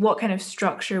what kind of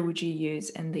structure would you use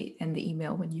in the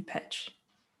email when you pitch?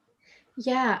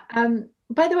 Yeah.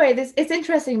 By the way, this it's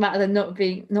interesting about the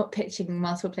not pitching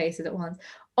multiple places at once.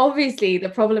 Obviously, the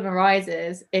problem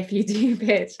arises if you do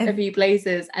pitch a few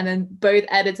places and then both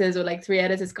editors or like 3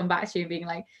 editors come back to you being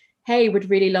like, hey, would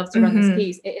really love to run this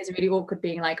piece. It is really awkward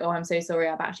being like, oh, I'm so sorry,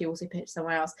 I've actually also pitched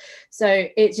somewhere else. So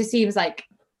it just seems like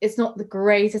it's not the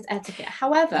greatest etiquette.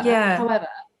 However,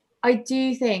 I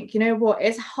do think, you know what,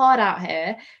 it's hard out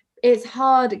here. It's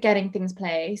hard getting things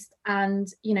placed,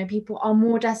 and you know, people are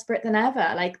more desperate than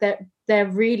ever. Like they're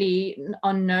really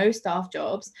on no staff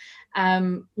jobs,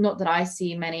 not that I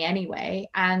see many anyway,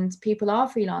 and people are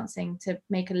freelancing to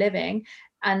make a living.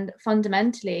 And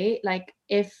fundamentally, like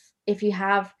if you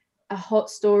have a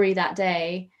hot story that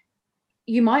day,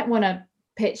 you might want to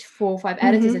pitch 4 or 5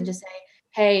 editors and just say,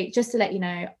 hey, just to let you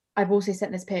know, I've also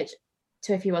sent this pitch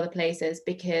to a few other places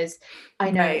because I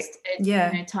know it's you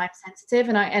know, time sensitive,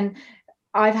 and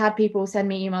I've had people send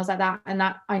me emails like that, and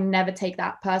that I never take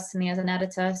that personally as an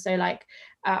editor. So like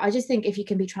I just think if you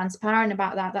can be transparent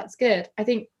about that, that's good. I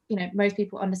think, you know, most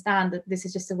people understand that this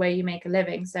is just the way you make a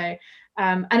living. So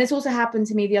and it's also happened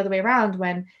to me the other way around,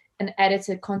 when an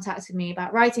editor contacted me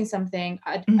about writing something.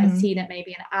 I'd seen it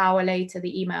maybe an hour later,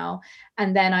 the email,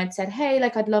 and then I'd said, hey,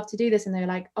 like I'd love to do this, and they were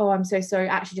like, oh, I'm so sorry,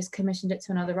 I actually just commissioned it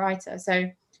to another writer. So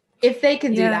if they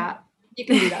can do that, you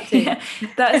can do that too. Yeah,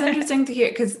 that's interesting to hear,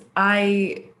 because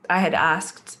I had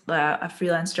asked a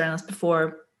freelance journalist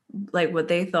before like what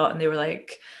they thought, and they were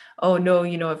like, oh no,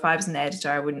 you know, if I was an editor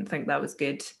I wouldn't think that was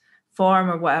good form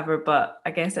or whatever. But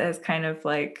I guess it is kind of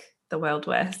like the Wild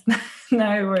West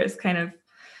now, where it's kind of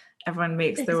everyone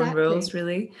makes their own rules,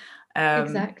 really.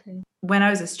 Exactly. When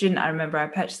I was a student, I remember I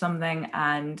pitched something,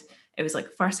 and it was like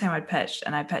the first time I'd pitched,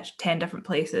 and I pitched 10 different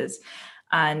places,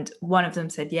 and one of them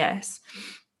said yes.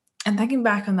 And thinking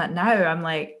back on that now, I'm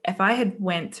like, if I had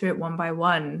went through it one by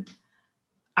one,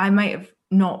 I might have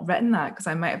not written that, because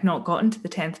I might have not gotten to the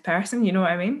 10th person, you know what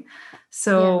I mean?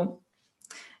 So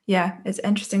yeah, it's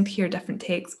interesting to hear different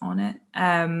takes on it.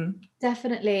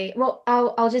 Definitely. Well,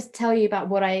 I'll just tell you about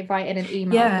what I write in an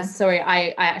email. Sorry, I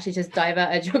actually just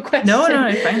diverted your question. No,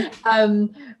 it's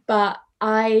fine. But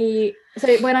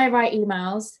so when I write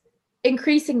emails,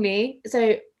 increasingly,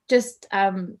 so just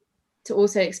to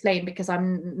also explain, because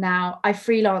I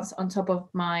freelance on top of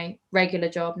my regular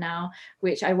job now,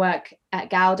 which I work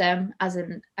at Galdem as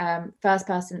an first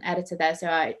person editor there. So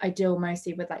I deal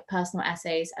mostly with like personal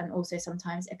essays and also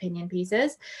sometimes opinion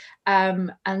pieces.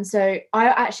 And so I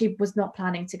actually was not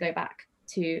planning to go back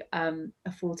to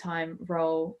a full-time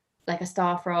role, like a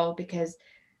staff role, because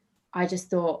I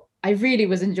just thought I really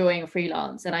was enjoying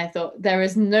freelance, and I thought there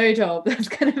is no job that's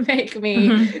going to make me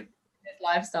this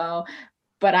lifestyle.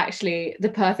 But actually the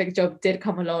perfect job did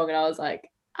come along, and I was like,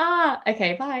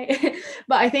 okay, bye.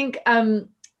 But I think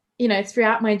you know,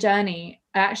 throughout my journey,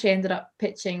 I actually ended up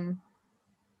pitching.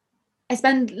 I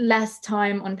spend less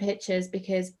time on pitches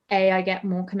because I get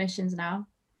more commissions now,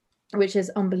 which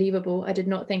is unbelievable. I did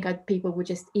not think people would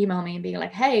just email me and be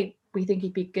like, hey, we think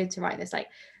you'd be good to write this. Like,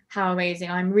 how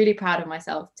amazing. I'm really proud of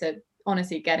myself to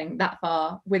honestly getting that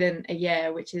far within a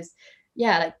year, which is,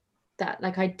 like that.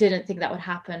 Like, I didn't think that would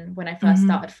happen when I first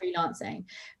started freelancing.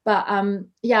 But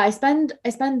I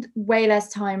spend way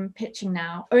less time pitching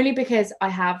now, only because I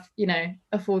have, you know,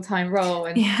 a full-time role,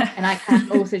 and I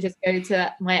can also just go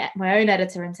to my own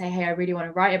editor and say, hey, I really want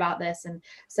to write about this. And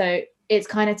so it's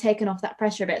kind of taken off that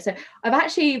pressure a bit. So I've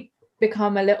actually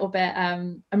become a little bit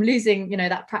I'm losing, you know,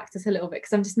 that practice a little bit,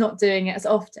 because I'm just not doing it as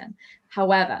often.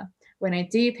 However, when I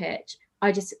do pitch,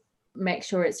 I just make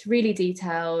sure it's really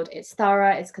detailed, it's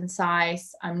thorough, it's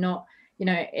concise. I'm not, you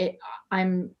know,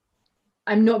 I'm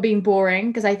not being boring,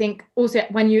 because I think also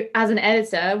when you, as an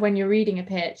editor, when you're reading a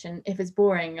pitch and if it's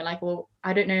boring, you're like, well,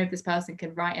 I don't know if this person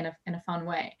can write in a fun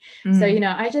way. So, you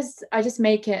know, I just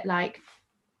make it like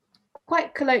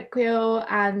quite colloquial,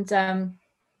 and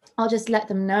I'll just let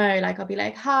them know, like I'll be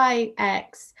like, hi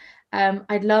X,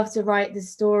 I'd love to write this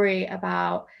story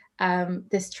about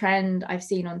this trend I've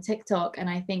seen on TikTok, and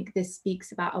I think this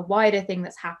speaks about a wider thing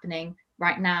that's happening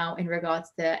right now in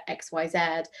regards to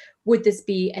XYZ. Would this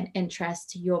be an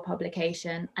interest to your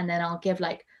publication? And then I'll give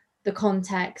like the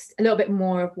context, a little bit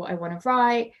more of what I want to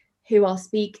write, who I'll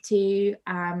speak to,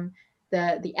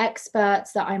 the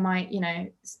experts that I might, you know,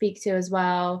 speak to as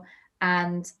well,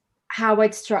 and how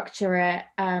I'd structure it.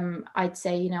 I'd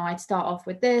say, you know, I'd start off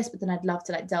with this, but then I'd love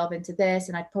to like delve into this,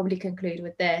 and I'd probably conclude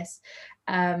with this.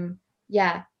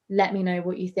 Let me know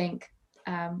what you think.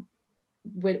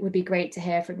 Would be great to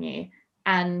hear from you.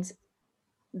 And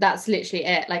that's literally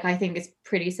it. Like, I think it's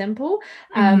pretty simple.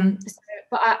 But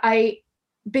I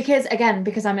because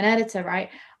I'm an editor, right?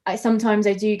 sometimes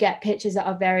I do get pitches that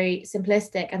are very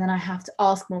simplistic, and then I have to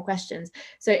ask more questions.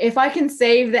 So if I can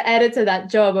save the editor that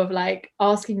job of like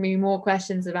asking me more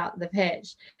questions about the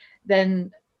pitch,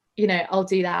 then, you know, I'll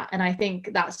do that. And I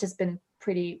think that's just been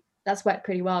that's worked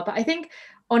pretty well. But I think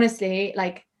honestly,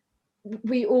 like,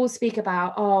 we all speak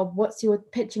about, oh, what's your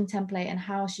pitching template and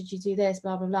how should you do this,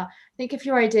 blah blah blah. I think if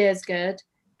your idea is good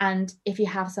and if you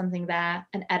have something there,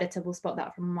 an editor will spot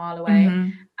that from a mile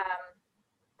away.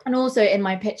 And also in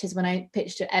my pitches, when I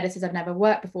pitch to editors I've never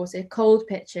worked before, so cold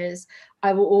pitches,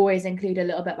 I will always include a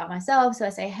little bit about myself. So I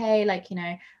say, hey, like, you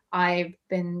know, I've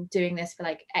been doing this for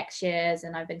like X years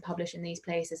and I've been published in these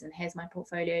places, and here's my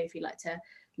portfolio if you'd like to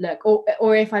look.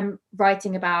 Or if I'm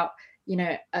writing about, you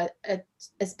know, a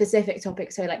specific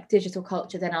topic, so like digital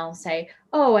culture, then I'll say,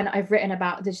 oh, and I've written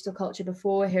about digital culture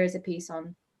before, here is a piece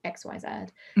on XYZ.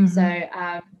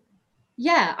 So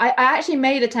yeah, I actually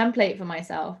made a template for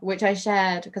myself, which I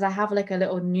shared because I have like a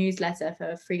little newsletter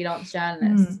for freelance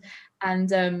journalists.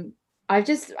 And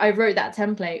I wrote that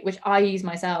template, which I use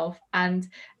myself. And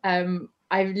I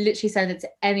literally send it to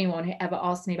anyone who ever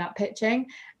asks me about pitching.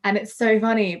 And it's so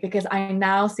funny because I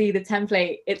now see the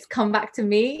template, it's come back to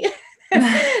me.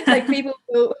 Like people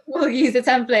will use a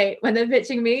template when they're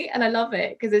pitching me, and I love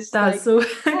it because it's that's like,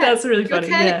 so that's really funny.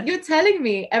 You're telling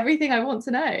me everything I want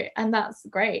to know, and that's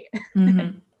great.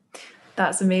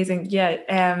 That's amazing.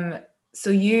 Yeah. So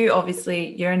you're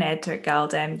an editor at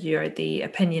GalDem. You're the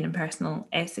opinion and personal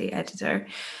essay editor.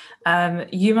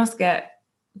 You must get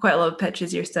quite a lot of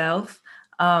pitches yourself.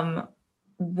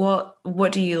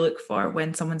 What do you look for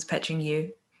when someone's pitching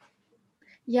you?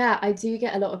 Yeah, I do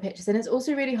get a lot of pitches, and it's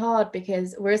also really hard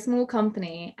because we're a small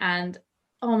company, and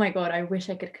oh my God, I wish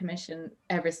I could commission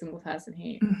every single person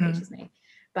who pitches me,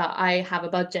 but I have a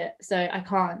budget, so I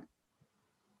can't.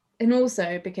 And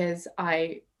also because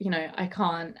I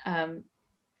can't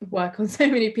work on so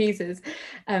many pieces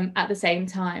at the same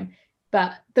time.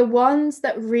 But the ones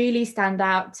that really stand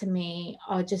out to me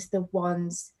are just the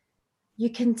ones you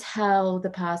can tell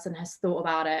the person has thought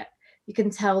about it. You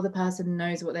can tell the person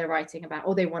knows what they're writing about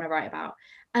or they want to write about.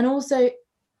 And also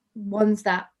ones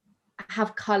that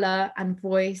have color and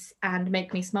voice and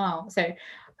make me smile. So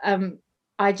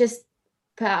I just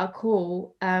put out a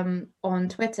call on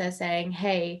Twitter saying,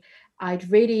 hey,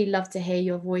 I'd really love to hear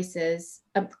your voices.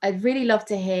 I'd really love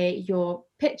to hear your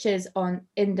pictures on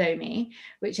Indomie,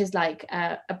 which is like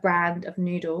a brand of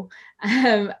noodle.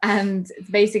 And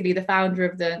basically the founder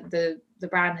of the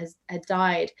brand had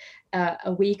died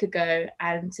a week ago.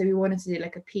 And so we wanted to do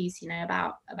like a piece, you know,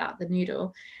 about the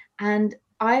noodle. And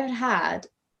I've had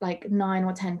like 9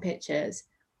 or 10 pictures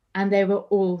and they were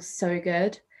all so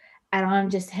good. And I'm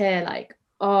just here like,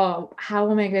 oh, how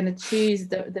am I going to choose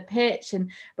the pitch?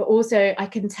 But also I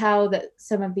can tell that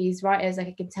some of these writers, like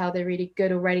I can tell they're really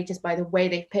good already just by the way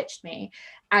they've pitched me.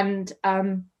 And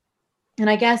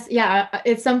I guess, yeah,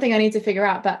 it's something I need to figure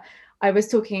out. But I was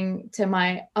talking to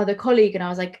my other colleague and I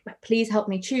was like, please help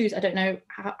me choose. I don't know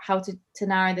how to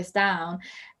narrow this down.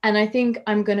 And I think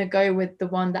I'm going to go with the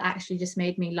one that actually just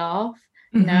made me laugh.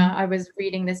 You know, I was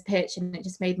reading this pitch and it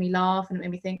just made me laugh and it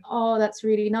made me think, oh, that's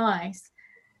really nice.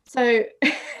 So,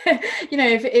 you know,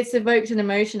 if it's evoked an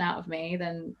emotion out of me,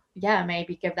 then yeah,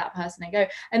 maybe give that person a go.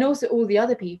 And also all the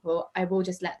other people, I will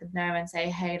just let them know and say,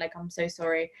 hey, like, I'm so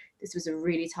sorry. This was a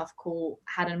really tough call.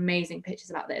 Had amazing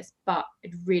pictures about this, but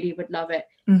I really would love it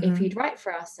if you'd write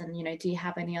for us. And, you know, do you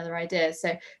have any other ideas?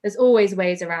 So there's always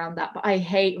ways around that. But I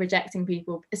hate rejecting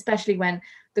people, especially when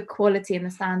the quality and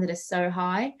the standard is so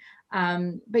high.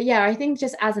 But yeah, I think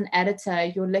just as an editor,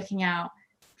 you're looking out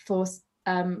for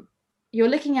signs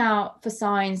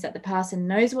that the person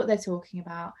knows what they're talking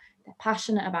about, they're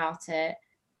passionate about it,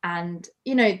 and,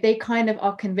 you know, they kind of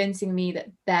are convincing me that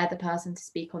they're the person to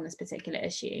speak on this particular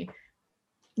issue.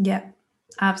 Yeah,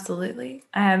 absolutely.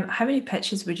 How many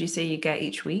pitches would you say you get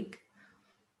each week?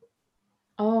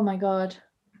 Oh my God.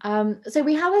 So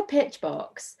we have a pitch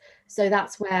box. So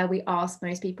that's where we ask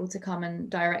most people to come and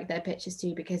direct their pitches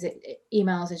to, because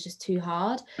emails is just too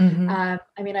hard. I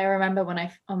mean, I remember when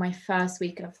on my first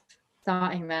week of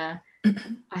starting there,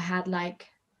 I had like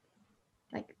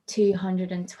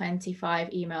 225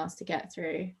 emails to get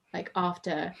through, like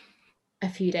after a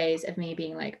few days of me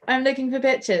being like, I'm looking for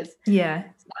pictures. Yeah.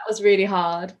 So that was really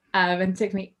hard, and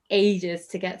took me ages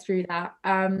to get through that.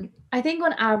 I think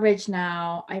on average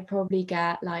now I probably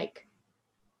get like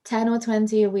 10 or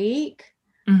 20 a week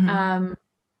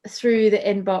through the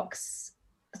inbox,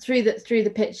 through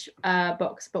the pitch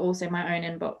box, but also my own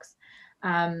inbox.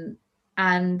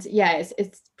 And yeah,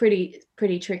 it's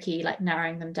pretty tricky, like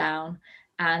narrowing them down.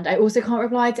 And I also can't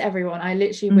reply to everyone. I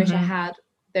literally wish I had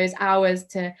those hours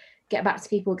to get back to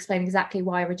people, explain exactly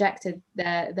why I rejected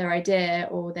their idea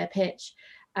or their pitch.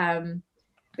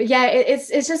 But yeah,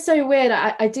 it's just so weird.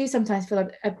 I do sometimes feel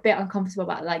a bit uncomfortable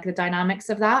about like the dynamics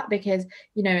of that, because,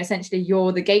 you know, essentially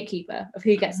you're the gatekeeper of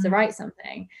who gets to write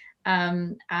something.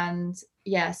 And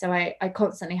yeah, so I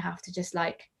constantly have to just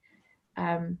like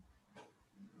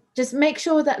just make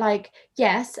sure that, like,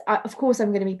 yes, of course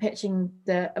I'm going to be pitching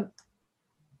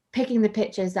picking the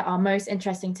pitches that are most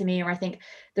interesting to me, or I think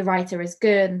the writer is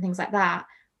good and things like that.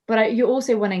 But you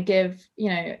also want to give, you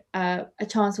know, a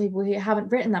chance to people who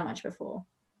haven't written that much before.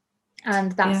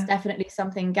 And that's definitely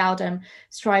something Galdem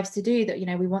strives to do, that, you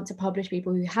know, we want to publish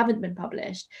people who haven't been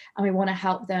published, and we want to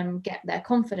help them get their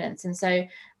confidence. And so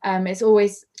it's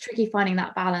always tricky finding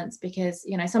that balance, because,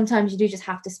 you know, sometimes you do just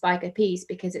have to spike a piece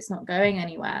because it's not going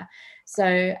anywhere.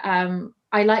 So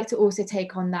I like to also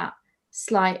take on that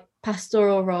slight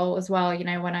pastoral role as well, you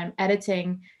know, when I'm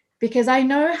editing, because I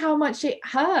know how much it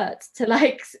hurts to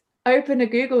like open a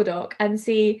Google Doc and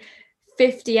see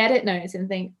 50 edit notes and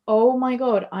think, oh my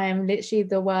God, I am literally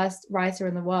the worst writer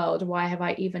in the world. Why have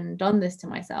I even done this to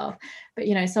myself? But,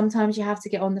 you know, sometimes you have to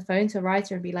get on the phone to a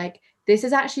writer and be like, this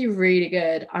is actually really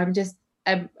good. I'm just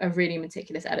a really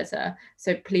meticulous editor.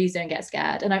 So please don't get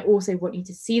scared. And I also want you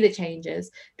to see the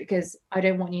changes, because I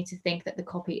don't want you to think that the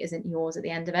copy isn't yours at the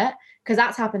end of it. Because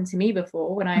that's happened to me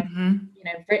before, when I've, you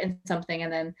know, written something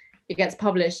and then it gets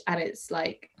published and it's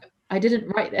like, I didn't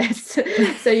write this.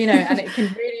 So, you know, and it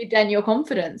can really dent your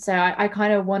confidence. So I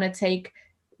kind of want to take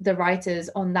the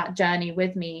writers on that journey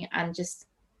with me and just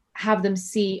have them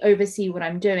oversee what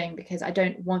I'm doing, because I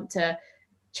don't want to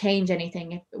change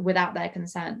anything without their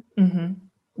consent.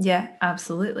 Yeah,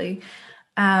 absolutely.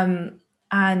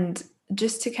 And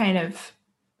just to kind of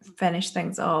finish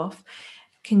things off,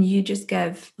 can you just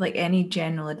give like any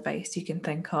general advice you can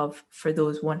think of for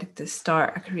those wanting to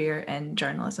start a career in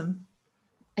journalism?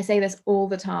 I say this all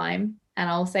the time, and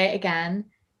I'll say it again.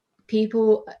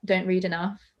 People don't read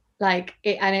enough. Like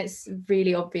it, and it's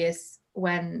really obvious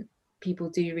when people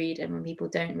do read and when people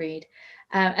don't read.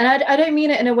 And I don't mean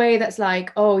it in a way that's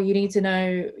like, oh, you need to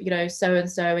know, you know, so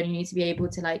and so, and you need to be able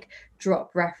to like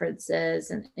drop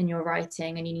references in your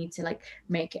writing, and you need to like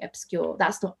make it obscure.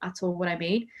 That's not at all what I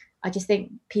mean. I just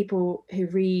think people who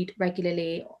read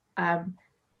regularly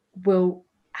will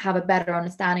have a better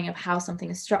understanding of how something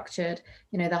is structured.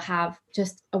 You know, they'll have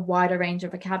just a wider range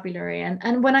of vocabulary.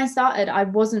 And when I started, I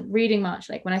wasn't reading much.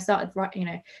 Like when I started, you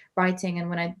know, writing, and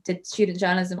when I did student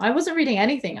journalism, I wasn't reading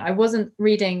anything. I wasn't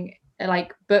reading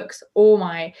like books or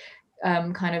my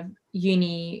kind of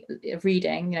uni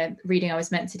reading, you know, reading I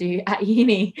was meant to do at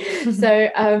uni.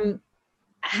 So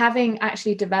having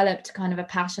actually developed kind of a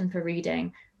passion for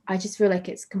reading, I just feel like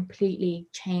it's completely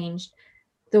changed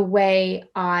the way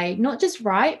I not just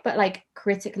write, but like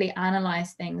critically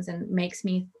analyze things, and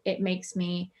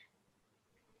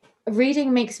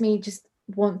reading makes me just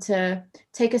want to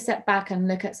take a step back and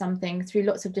look at something through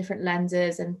lots of different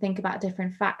lenses and think about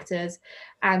different factors.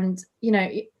 And, you know,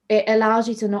 it allows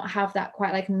you to not have that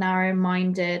quite like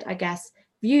narrow-minded, I guess,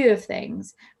 view of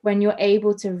things, when you're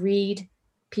able to read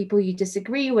people you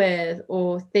disagree with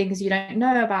or things you don't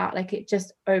know about. Like it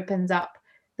just opens up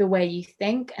the way you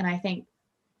think. And I think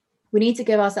we need to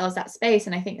give ourselves that space.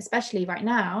 And I think especially right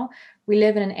now, we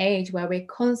live in an age where we're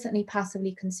constantly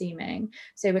passively consuming.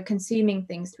 So we're consuming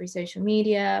things through social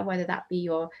media, whether that be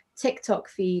your TikTok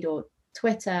feed or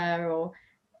Twitter or,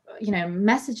 you know,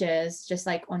 messages just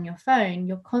like on your phone.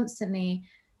 You're constantly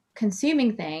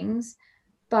consuming things,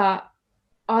 but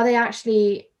are they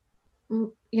actually,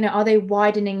 you know, are they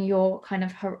widening your kind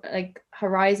of like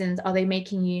horizons? Are they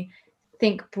making you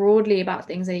think broadly about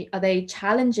things? Are they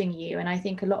challenging you? And I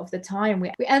think a lot of the time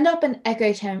we end up in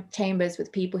echo chambers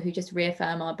with people who just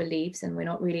reaffirm our beliefs, and we're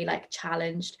not really like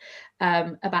challenged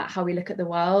about how we look at the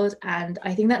world. And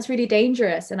I think that's really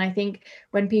dangerous. And I think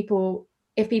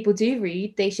if people do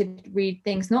read, they should read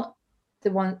things not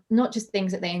just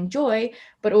things that they enjoy,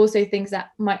 but also things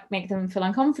that might make them feel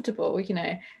uncomfortable. You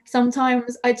know,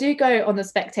 sometimes I do go on The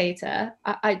Spectator.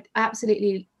 I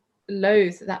absolutely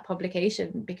loathe that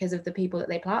publication because of the people that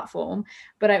they platform,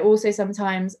 but I also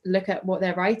sometimes look at what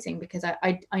they're writing, because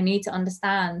I need to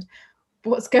understand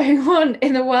what's going on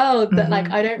in the world that like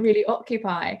I don't really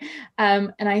occupy.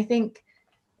 And I think,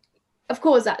 of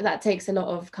course, that takes a lot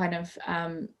of kind of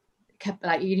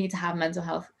like you need to have mental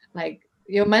health, like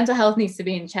your mental health needs to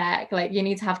be in check. Like you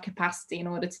need to have capacity in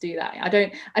order to do that. I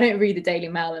don't read the Daily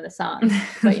Mail and the Sun,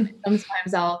 but you know,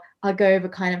 sometimes I'll go over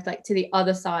kind of like to the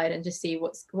other side and just see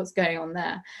what's going on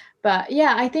there. But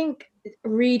yeah, I think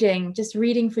reading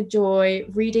for joy,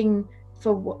 reading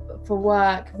for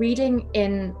work, reading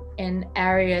in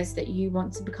areas that you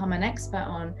want to become an expert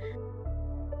on.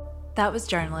 That was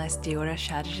journalist Deora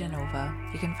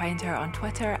Shadajanova. You can find her on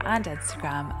Twitter and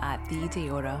Instagram at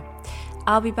 @thedeora.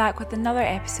 I'll be back with another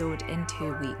episode in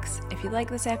 2 weeks. If you like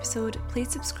this episode, please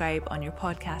subscribe on your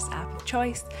podcast app of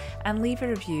choice and leave a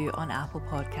review on Apple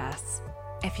Podcasts.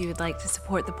 If you would like to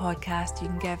support the podcast, you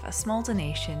can give a small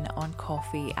donation on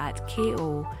Ko-fi at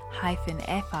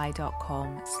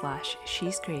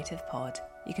ko-fi.com/shescreativepod.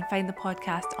 You can find the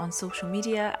podcast on social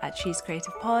media at She's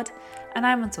Creative Pod, and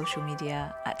I'm on social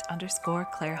media at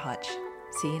 _Claire Hutch.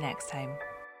 See you next time.